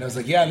side." And I was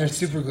like, "Yeah, and they're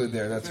super glued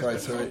there. That's right.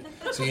 So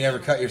you never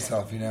cut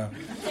yourself, And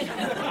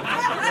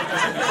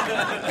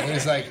he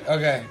was like,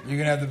 "Okay, you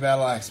can have the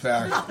battle axe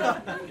back."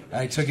 And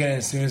I took it in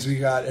as soon as we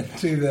got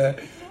into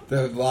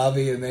the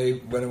lobby and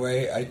they went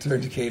away. I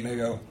turned to Kate and I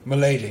go,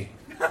 "Milady."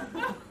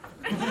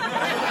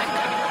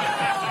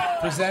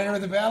 Presented her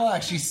with the battle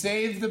axe. She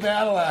saved the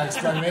battle axe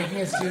by making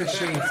us do the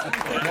sheaths. Yeah.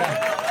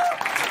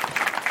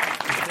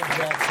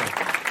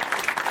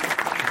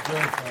 It's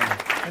very funny.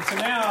 And so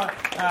now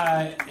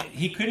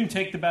he couldn't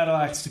take the battle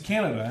axe to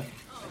Canada.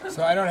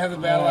 So I don't have the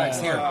battle axe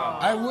here.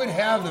 I would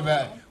have the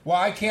battle.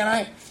 Why can't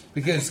I?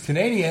 Because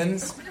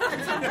Canadians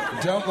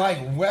don't like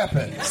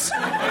weapons.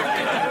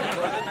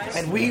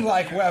 And we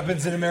like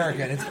weapons in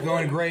America. And it's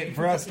going great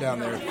for us down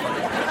there.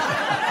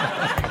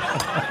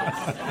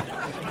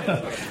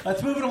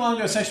 Let's move it along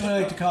to a section we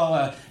like to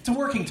call it's a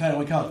working title.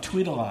 We call it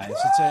Tweedleize.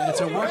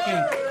 It's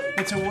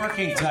a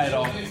working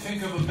title.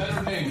 Think of a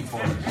better name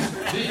for it.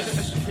 This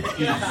is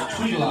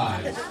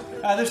Tweedleize.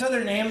 There's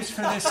other names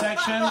for this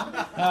section,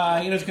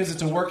 because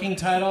it's a working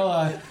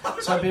title.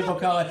 Some people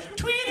call it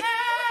Tweed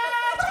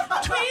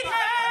Hat, Tweed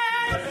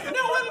Hat.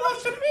 No one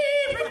wants to be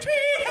with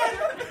Tweed Hat.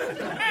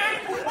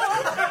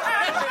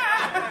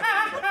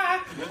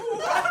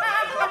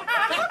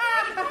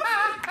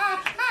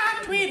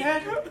 Tweed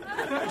Hat,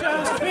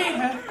 just Tweed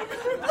Hat.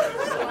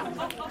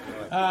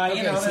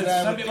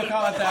 Some people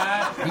call it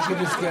that. We could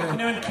just get it.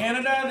 In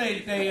Canada,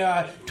 they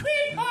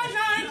tweet my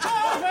lines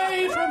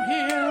away from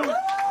here.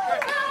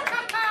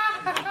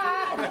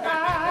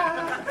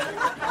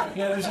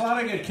 Yeah, there's a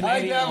lot of good Canadian I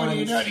like that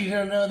ones. one. You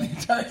don't know the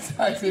entire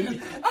song. So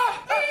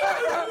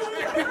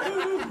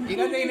he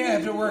doesn't even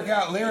have to work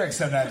out lyrics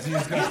sometimes. He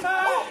just goes, If I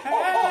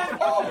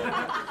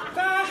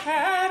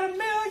had a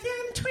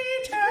million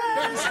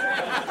tweeters,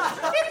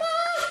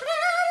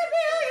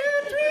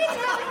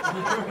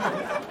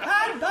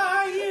 I'd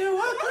buy you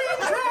a green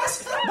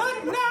dress,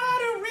 but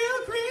not a real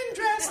green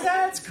dress.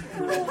 That's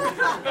cool.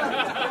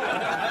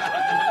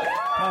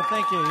 Oh,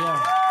 thank you.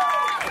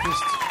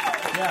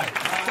 Yeah.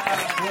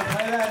 We'll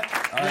play that.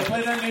 We'll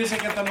play that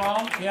music at the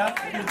mall. Yeah.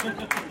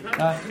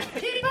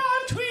 Keep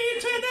on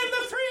tweeting in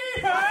the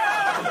free world.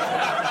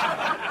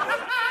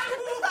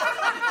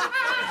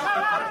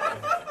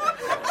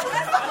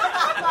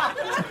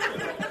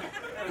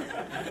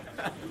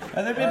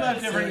 Other people have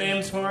different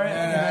names for it.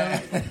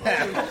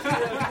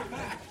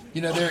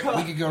 we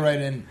could go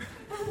right into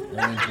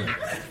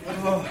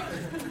it.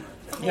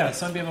 Yeah,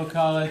 some people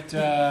call it.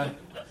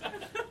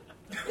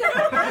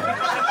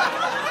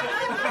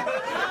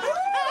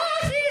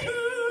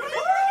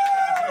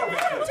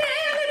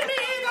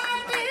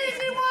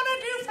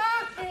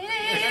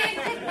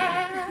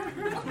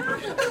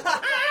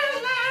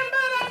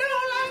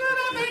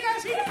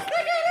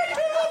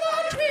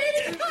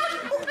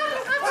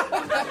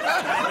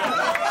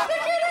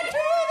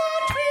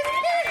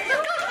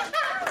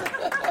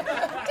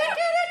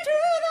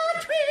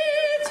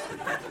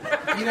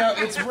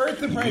 It's worth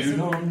the price. You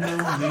don't know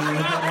me,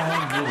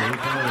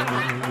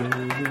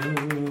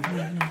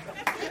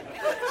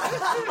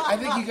 I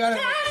think you gotta.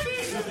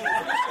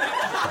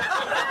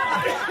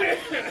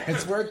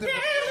 It's worth the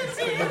price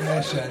of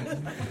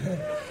admission.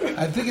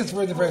 I think it's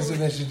worth the price of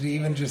admission to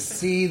even just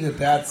see that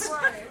that's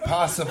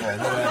possible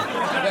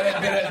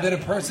that a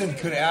person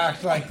could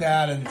act like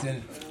that. And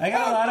I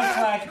got a lot of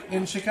flack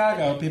in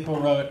Chicago. People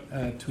wrote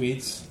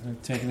tweets,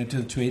 taking it to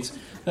the tweets,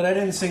 that I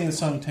didn't sing the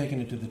song "Taking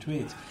It to the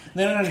Tweets." And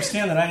they don't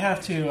understand that I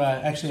have to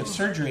actually have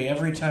surgery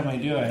every time I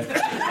do it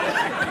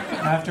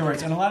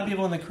afterwards. And a lot of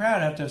people in the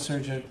crowd have to have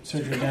surgery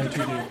done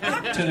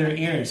to their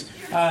ears.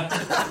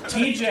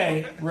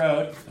 TJ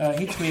wrote,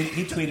 he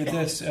tweeted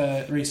this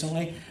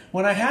recently.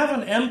 When I have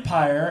an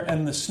empire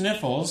and the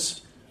sniffles,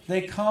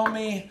 they call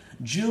me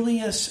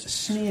Julius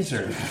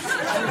Sneezer.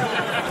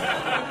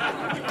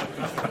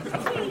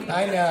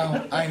 I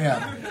know.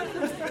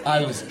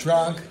 I was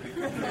drunk.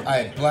 I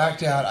had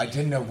blacked out. I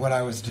didn't know what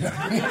I was doing.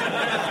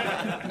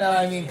 No,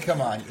 I mean, come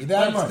on.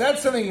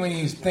 That's something when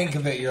you think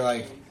of it, you're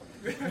like,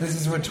 this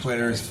is what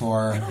Twitter is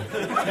for.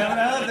 Yeah, but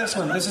I love this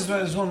one. This is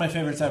one of my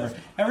favorites ever.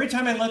 Every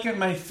time I look at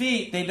my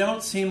feet, they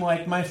don't seem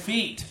like my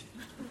feet.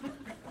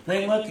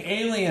 They look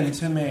alien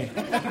to me.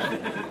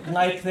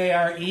 Like they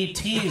are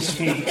E.T.'s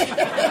feet.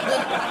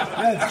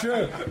 That's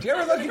true. Do you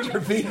ever look at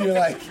your feet and you're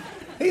like,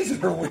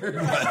 these are weird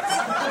ones?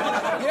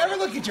 You ever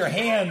look at your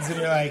hands and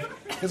you're like,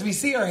 because we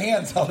see our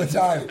hands all the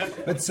time,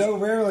 but so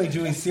rarely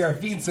do we see our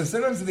feet. So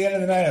sometimes at the end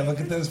of the night, I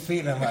look at those feet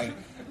and I'm like,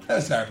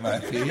 those aren't my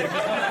feet.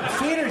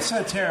 Feet are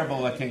so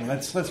terrible looking.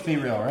 Let's be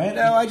real, right?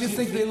 No, I just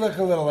think they look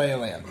a little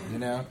alien,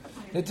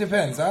 It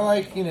depends. I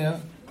like,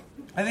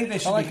 I think they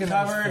should be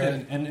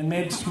covered and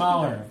made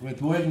smaller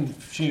with wooden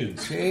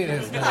shoes. It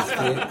is nice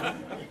feet.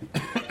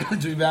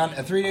 To be bound,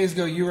 3 days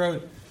ago, you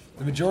wrote,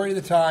 the majority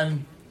of the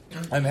time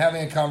I'm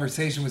having a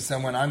conversation with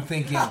someone, I'm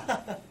thinking,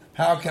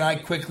 how can I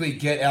quickly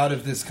get out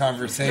of this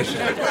conversation?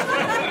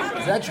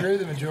 Is that true,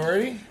 the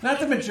majority?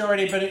 Not the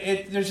majority, but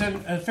there's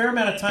a fair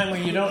amount of time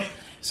where you don't...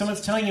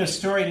 Someone's telling you a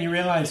story and you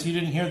realize you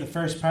didn't hear the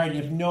first part and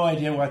you have no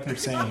idea what they're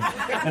saying.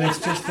 And it's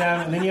just down,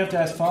 and then you have to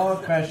ask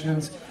follow-up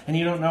questions and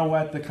you don't know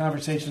what the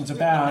conversation's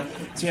about.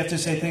 So you have to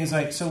say things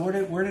like, so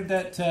where did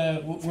that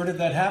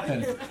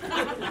happen?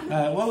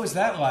 What was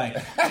that like?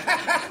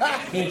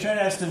 You try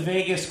to ask the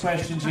vaguest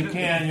questions you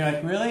can. You're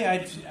like, really?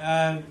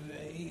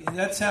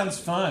 That sounds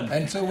fun.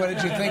 And so what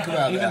did you think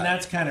about Even that?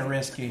 that's kind of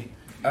risky.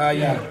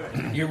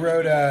 You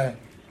wrote...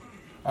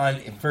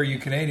 for you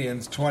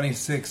Canadians,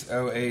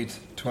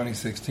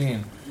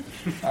 26/08/2016.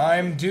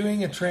 I'm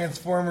doing a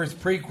Transformers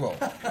prequel.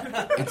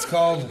 It's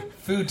called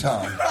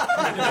Futon.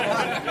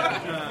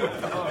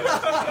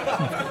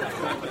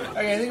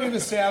 Okay, I think we've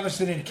established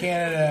that in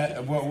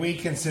Canada, what we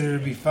consider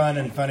to be fun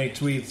and funny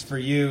tweets for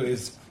you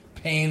is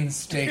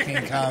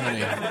painstaking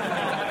comedy.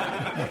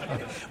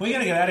 We got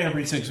to get out of here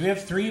pretty soon because we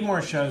have 3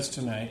 more shows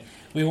tonight.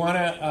 We want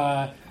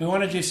to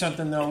do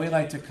something though we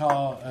like to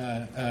call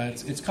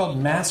it's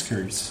called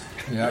Maskers.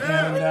 Yep.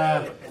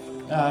 And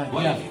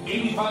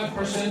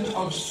 85%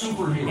 of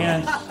superheroes.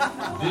 And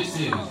this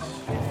is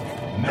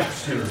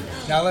Maskers.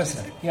 Now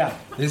listen. Yeah.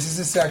 This is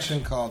a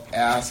section called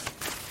Ask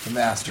the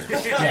Masters.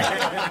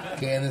 Yeah.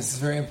 Okay, and this is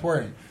very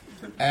important.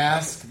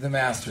 Ask the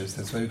Masters.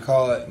 That's why we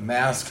call it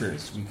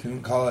Maskers. We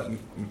couldn't call it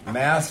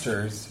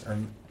Masters.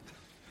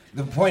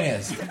 The point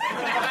is,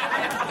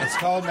 it's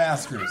called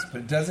Maskers,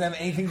 but it doesn't have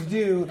anything to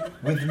do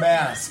with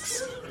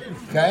masks.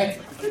 Okay?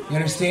 You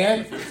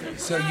understand?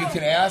 So you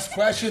can ask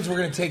questions. We're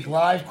going to take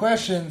live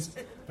questions,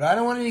 but I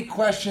don't want any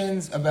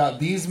questions about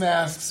these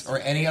masks or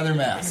any other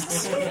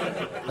masks.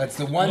 That's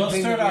the one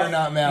thing that we're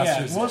not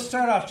masters. Yeah, we'll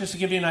start off just to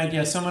give you an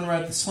idea. Someone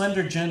wrote, the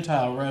Slender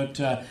Gentile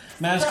wrote,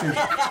 Maskers.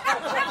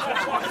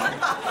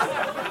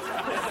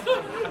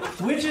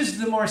 Which is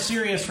the more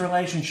serious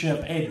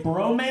relationship, a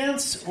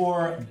bromance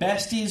or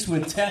besties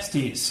with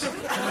testes?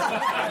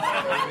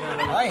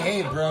 I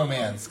hate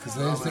bromance because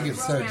I just think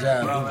it's so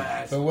dumb.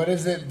 But what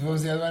is it? What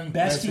was the other one?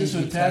 Besties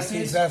with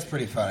testes? That's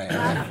pretty funny.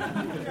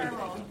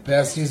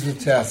 Besties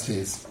with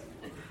testes.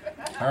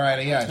 All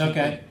right, yeah.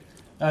 Okay.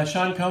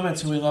 Sean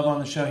Comets, who we love on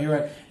the show, he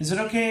wrote, is it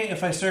okay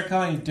if I start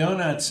calling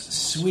donuts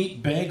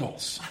sweet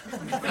bagels?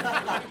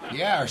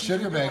 Yeah, or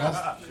sugar bagels.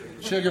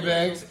 Sugar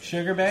bags.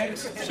 Sugar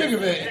bags? Sugar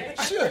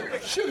bags.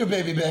 Sugar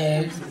baby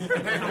bags.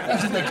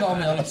 That's what they call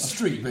me on the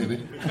street, baby.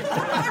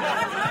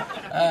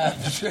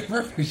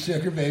 Sugar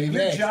baby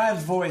Your bags. jive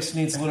voice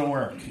needs a little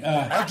work.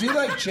 Do you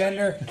like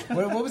gender?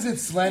 What was it?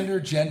 Slender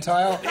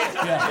Gentile?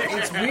 Yeah.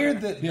 It's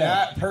weird that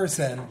that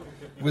person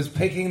was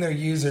picking their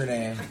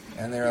username,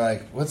 and they were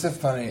like, what's a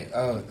funny...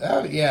 Oh,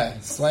 yeah,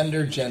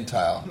 Slender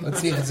Gentile. Let's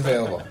see if it's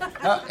available.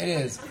 Oh, it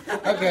is.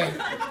 Okay.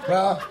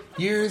 Well,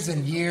 years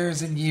and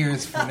years and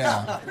years from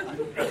now,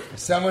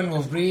 someone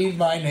will read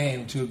my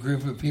name to a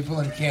group of people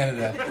in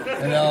Canada,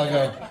 and they'll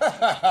go,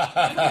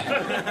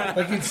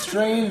 like, it's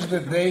strange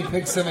that they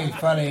picked something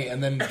funny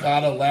and then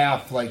got a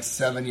laugh like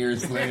 7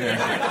 years later.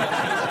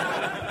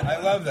 I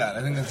love that.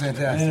 I think that's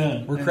fantastic.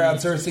 Yeah. We're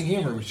crowdsourcing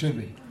humor. We should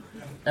be.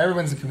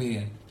 Everyone's a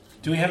comedian.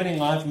 Do we have any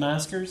live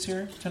maskers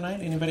here tonight?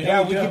 Anybody? Yeah,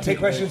 Oh, we do can have take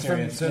people questions from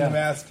curious. the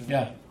mask.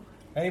 Yeah.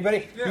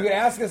 Anybody? You can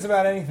ask us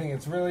about anything.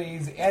 It's really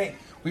easy.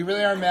 We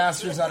really are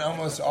masters on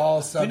almost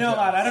all subjects. We know a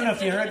lot. I don't know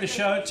if you heard the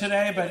show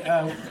today, but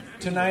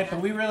tonight,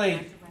 but we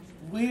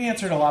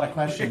answered a lot of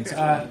questions.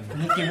 I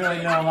think you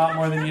really know a lot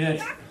more than you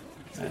did.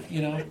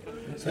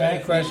 So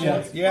any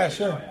questions? Yeah,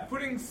 sure.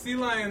 Putting sea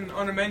lion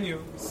on a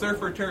menu,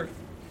 surf or turf?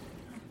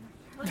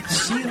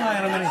 Sea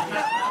lion on a menu.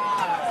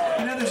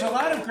 You know, there's a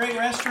lot of great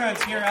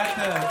restaurants here at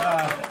the.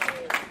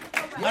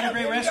 Yeah,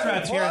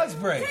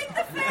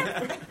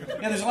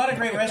 there's a lot of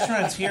great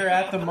restaurants here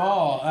at the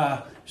mall.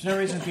 There's no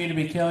reason for you to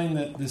be killing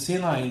the sea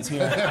lions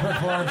here.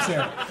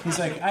 He's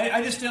like,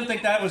 I just don't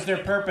think that was their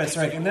purpose,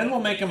 right? And then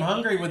we'll make them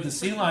hungry with the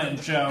sea lion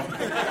show.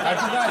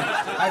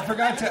 I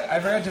forgot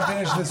to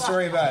finish the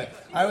story about it.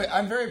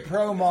 I'm very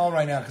pro mall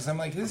right now because I'm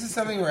like, this is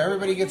something where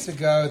everybody gets to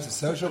go. It's a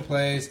social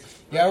place.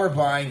 Yeah, we're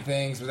buying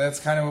things, but that's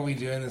kind of what we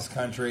do in this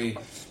country.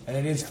 And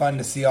it is fun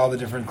to see all the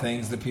different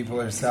things that people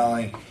are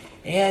selling.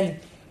 And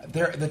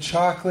the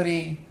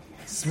chocolatey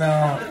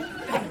smell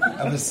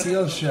of a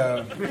seal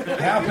show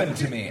happened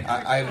to me.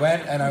 I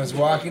went and I was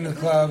walking to the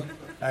club,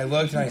 and I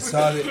looked and I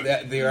saw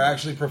that they were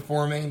actually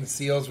performing. The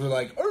seals were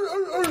like, "Arr,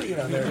 arr, arr," you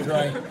know, they were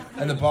throwing,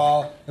 and the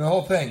ball, and the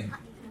whole thing.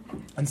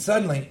 And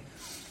suddenly,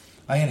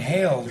 I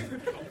inhaled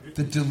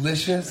the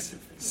delicious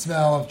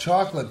smell of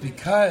chocolate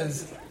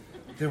because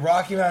the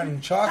Rocky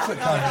Mountain Chocolate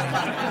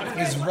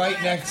Company is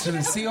right next to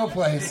the seal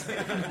place.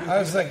 I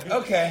was like,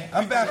 okay,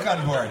 I'm back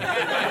on board.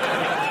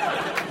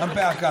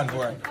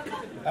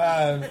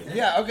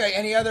 Yeah, okay.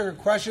 Any other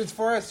questions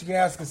for us? You can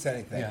ask us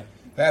anything. Yeah.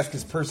 Ask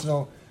us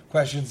personal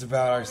questions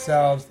about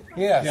ourselves.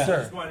 Yeah, sir. I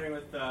was wondering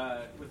with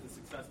the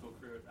successful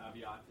crew at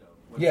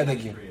Aviato.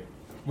 Thank you.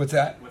 What's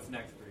that? What's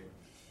next for you?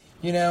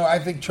 You know, I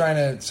think trying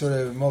to sort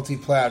of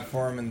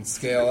multi-platform and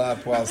scale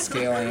up while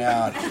scaling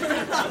out.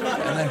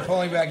 And then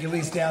pulling back, at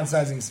least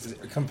downsizing,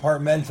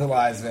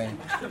 compartmentalizing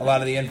a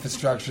lot of the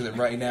infrastructure that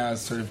right now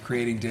is sort of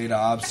creating data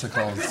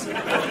obstacles.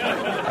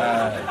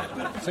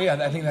 So yeah,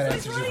 I think that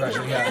answers your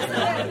question.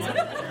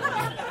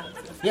 Yeah.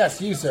 Yes,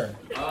 you, sir.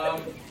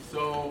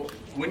 So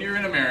when you're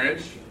in a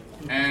marriage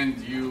and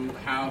you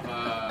have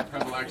a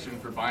predilection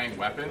for buying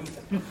weapons, is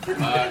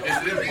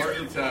it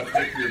important to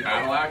pick your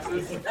battle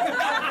axes?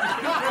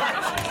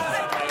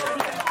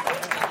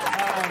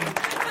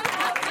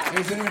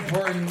 Is it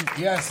important?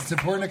 Yes, it's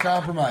important to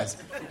compromise.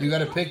 You got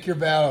to pick your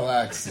battle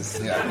axes.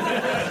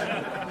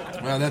 Yeah.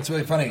 Well, that's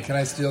really funny. Can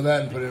I steal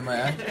that and put it in my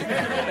act?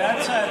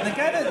 That's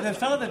the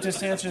fellow that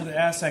just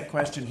asked that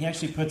question. He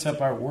actually puts up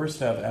our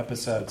worst of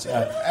episodes, he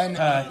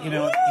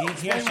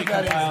actually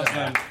compiles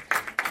them.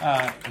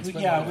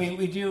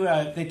 We do.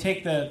 They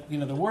take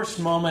the worst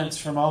moments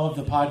from all of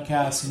the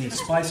podcasts and he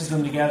splices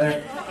them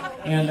together,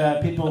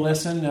 and people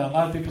listen.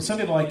 Some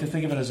people like to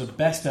think of it as a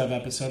best of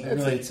episode, but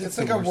really it's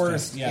like the a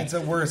worst. Yeah. It's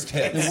a worst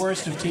hit. The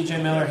worst of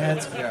TJ Miller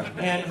hits. Yeah.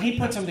 And he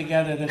puts them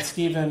together. That's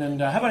Steven.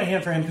 And how about a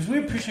hand for him because we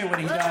appreciate what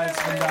he does.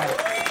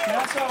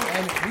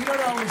 And we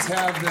don't always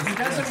have this. He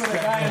does it with a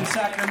guy in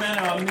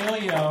Sacramento,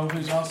 Emilio,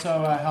 who's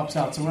also helps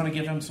out. So we want to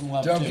give him some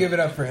love. Don't too. give it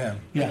up for him.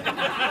 Yeah,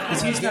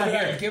 because he's not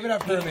here. Give it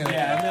up for Emilio.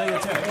 Yeah, Emilio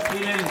too.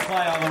 He didn't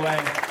fly all the way.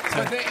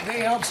 So. But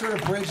they help sort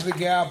of bridge the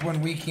gap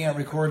when we can't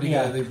record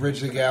together. Yeah. They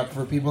bridge the gap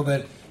for people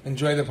that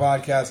enjoy the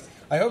podcast.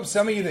 I hope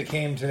some of you that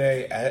came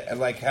today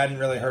hadn't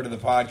really heard of the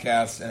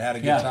podcast and had a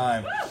good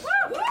time.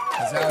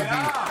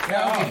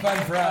 That would be fun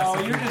for us. Oh,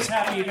 you're just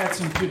happy you got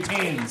some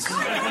poutines.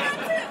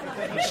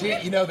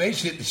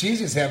 She's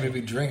just happy to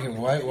be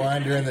drinking white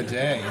wine during the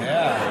day.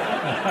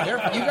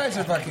 Yeah. You guys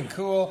are fucking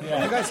cool.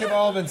 Yeah. You guys have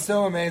all been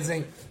so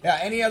amazing. Yeah,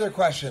 any other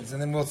questions?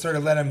 And then we'll sort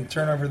of let him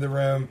turn over the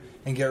room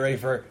and get ready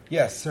for...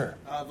 Yes, sir.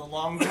 The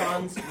long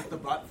johns with the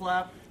butt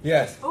flap.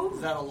 Yes.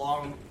 Is that a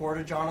long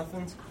Porta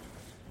Jonathan's?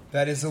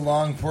 That is a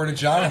long Porta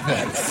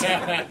Jonathan's.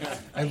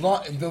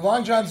 The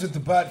long johns with the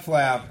butt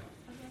flap,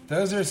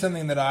 those are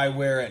something that I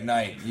wear at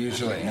night,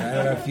 usually. I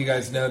don't know if you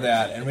guys know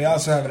that. And we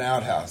also have an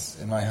outhouse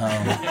in my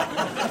home.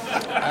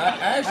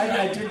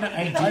 I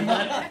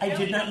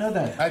did not know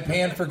that. I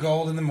pan for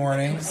gold in the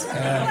mornings,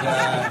 and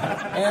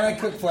I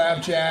cook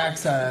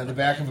flapjacks on the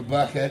back of a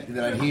bucket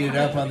that I heated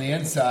up on the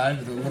inside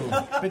with a little.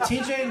 But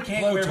TJ and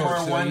Kate wear more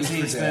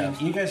onesies than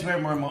you guys wear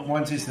more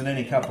onesies than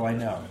any couple I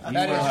know.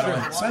 That is true.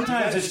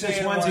 Sometimes it's just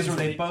onesies where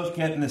they both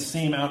get in the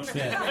same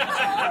outfit.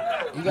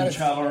 You got to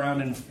travel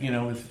around and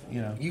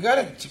You got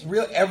to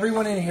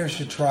everyone in here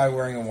should try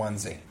wearing a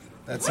onesie.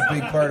 That's a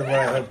big part of what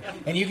I hope.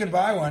 And you can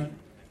buy one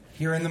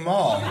here in the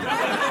mall.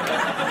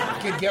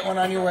 You could get one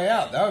on your way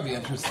out. That would be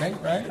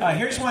interesting, right?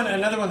 Here's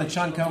another one that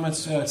Sean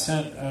Comas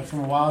sent from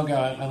a while ago.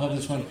 I love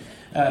this one.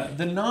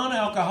 The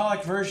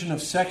non-alcoholic version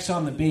of Sex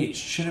on the Beach.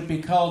 Should it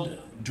be called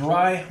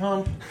Dry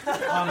Hump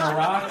on the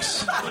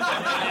Rocks?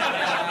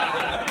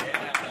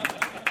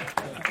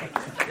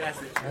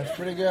 That's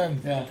pretty good.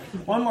 Yeah.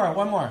 One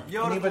more.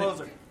 Yoda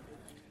closer.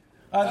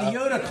 The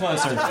Yoda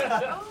closer.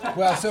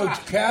 Well, so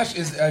Cash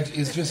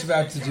is just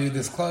about to do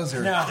this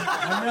closer. No,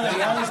 I'm really.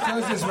 He always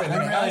closes with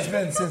him. It has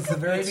been since the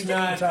very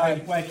beginning of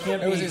time.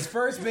 It was his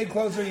first big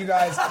closer, you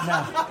guys.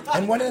 No.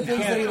 And one of the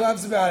things that he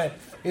loves about it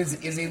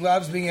is he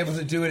loves being able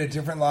to do it at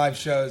different live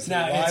shows,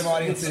 live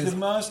audiences. It's the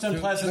most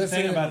unpleasant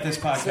thing about this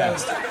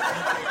podcast.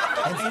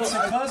 It's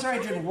a closer I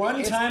did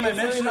one time. I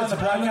mentioned it on the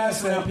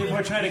podcast, and now people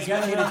are trying to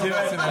get me to do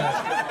it.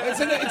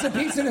 It's a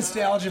piece of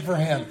nostalgia for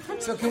him.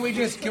 So can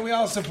we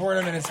all support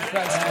him in his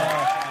success?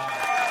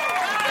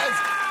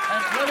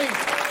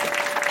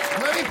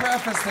 Let me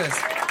preface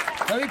this.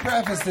 Let me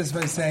preface this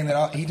by saying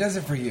that he does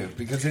it for you,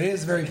 because it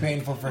is very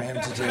painful for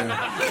him to do.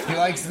 He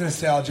likes the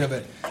nostalgia of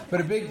it.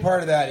 But a big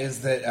part of that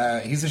is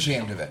that he's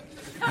ashamed of it.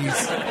 I am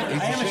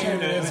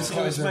ashamed of it.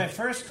 It was my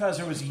first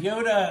closer. It was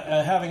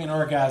Yoda having an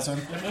orgasm.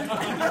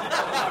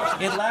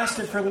 It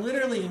lasted for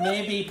literally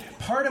maybe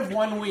part of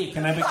 1 week,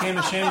 and I became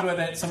ashamed with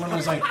it. Someone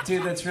was like,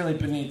 dude, that's really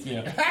beneath you.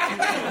 And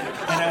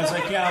I was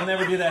like, yeah, I'll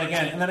never do that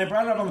again. And then I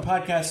brought it up on the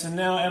podcast, and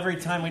now every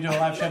time we do a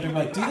live show, people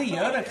are like, do the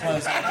Yoda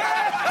closer.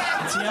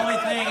 It's the only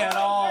thing at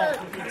all.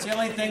 It's the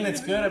only thing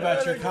that's good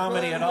about your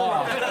comedy at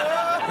all.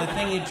 The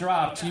thing you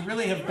dropped. You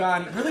really have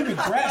really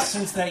regressed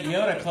since that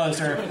Yoda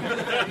closer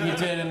you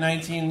did in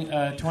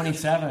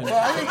 1927. Well,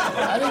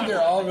 I think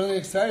they're all really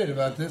excited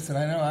about this, and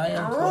I know I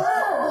am.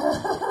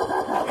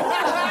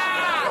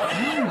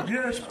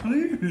 Yes,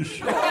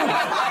 please.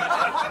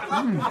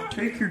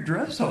 Take your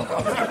dress off.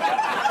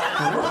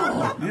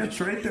 Yes,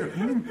 right there.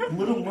 A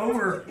little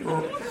lower.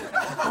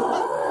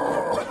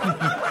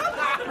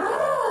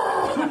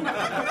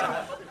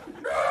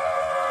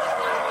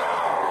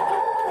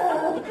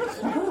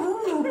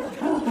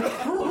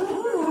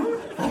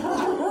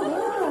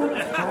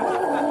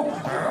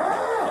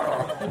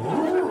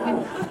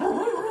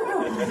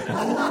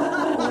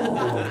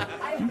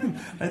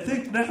 I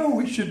think now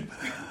we should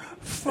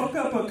fuck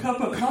up a cup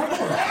of coffee.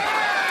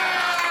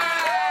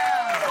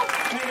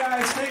 Hey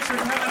guys, thanks for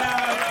coming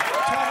out.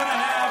 12 and a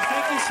half.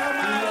 Thank you so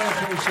much. We really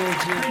appreciate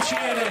you.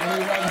 Appreciate it. We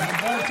love you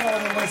both, all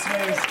the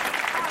listeners.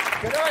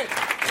 Good night.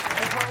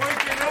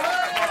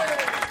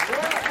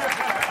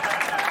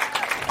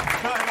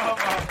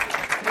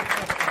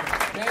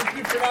 Thank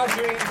you for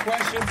answering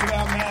questions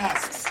about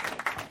masks.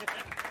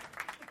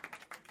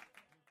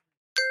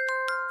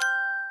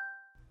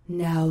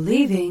 Now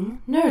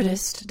leaving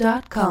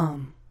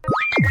Nerdist.com.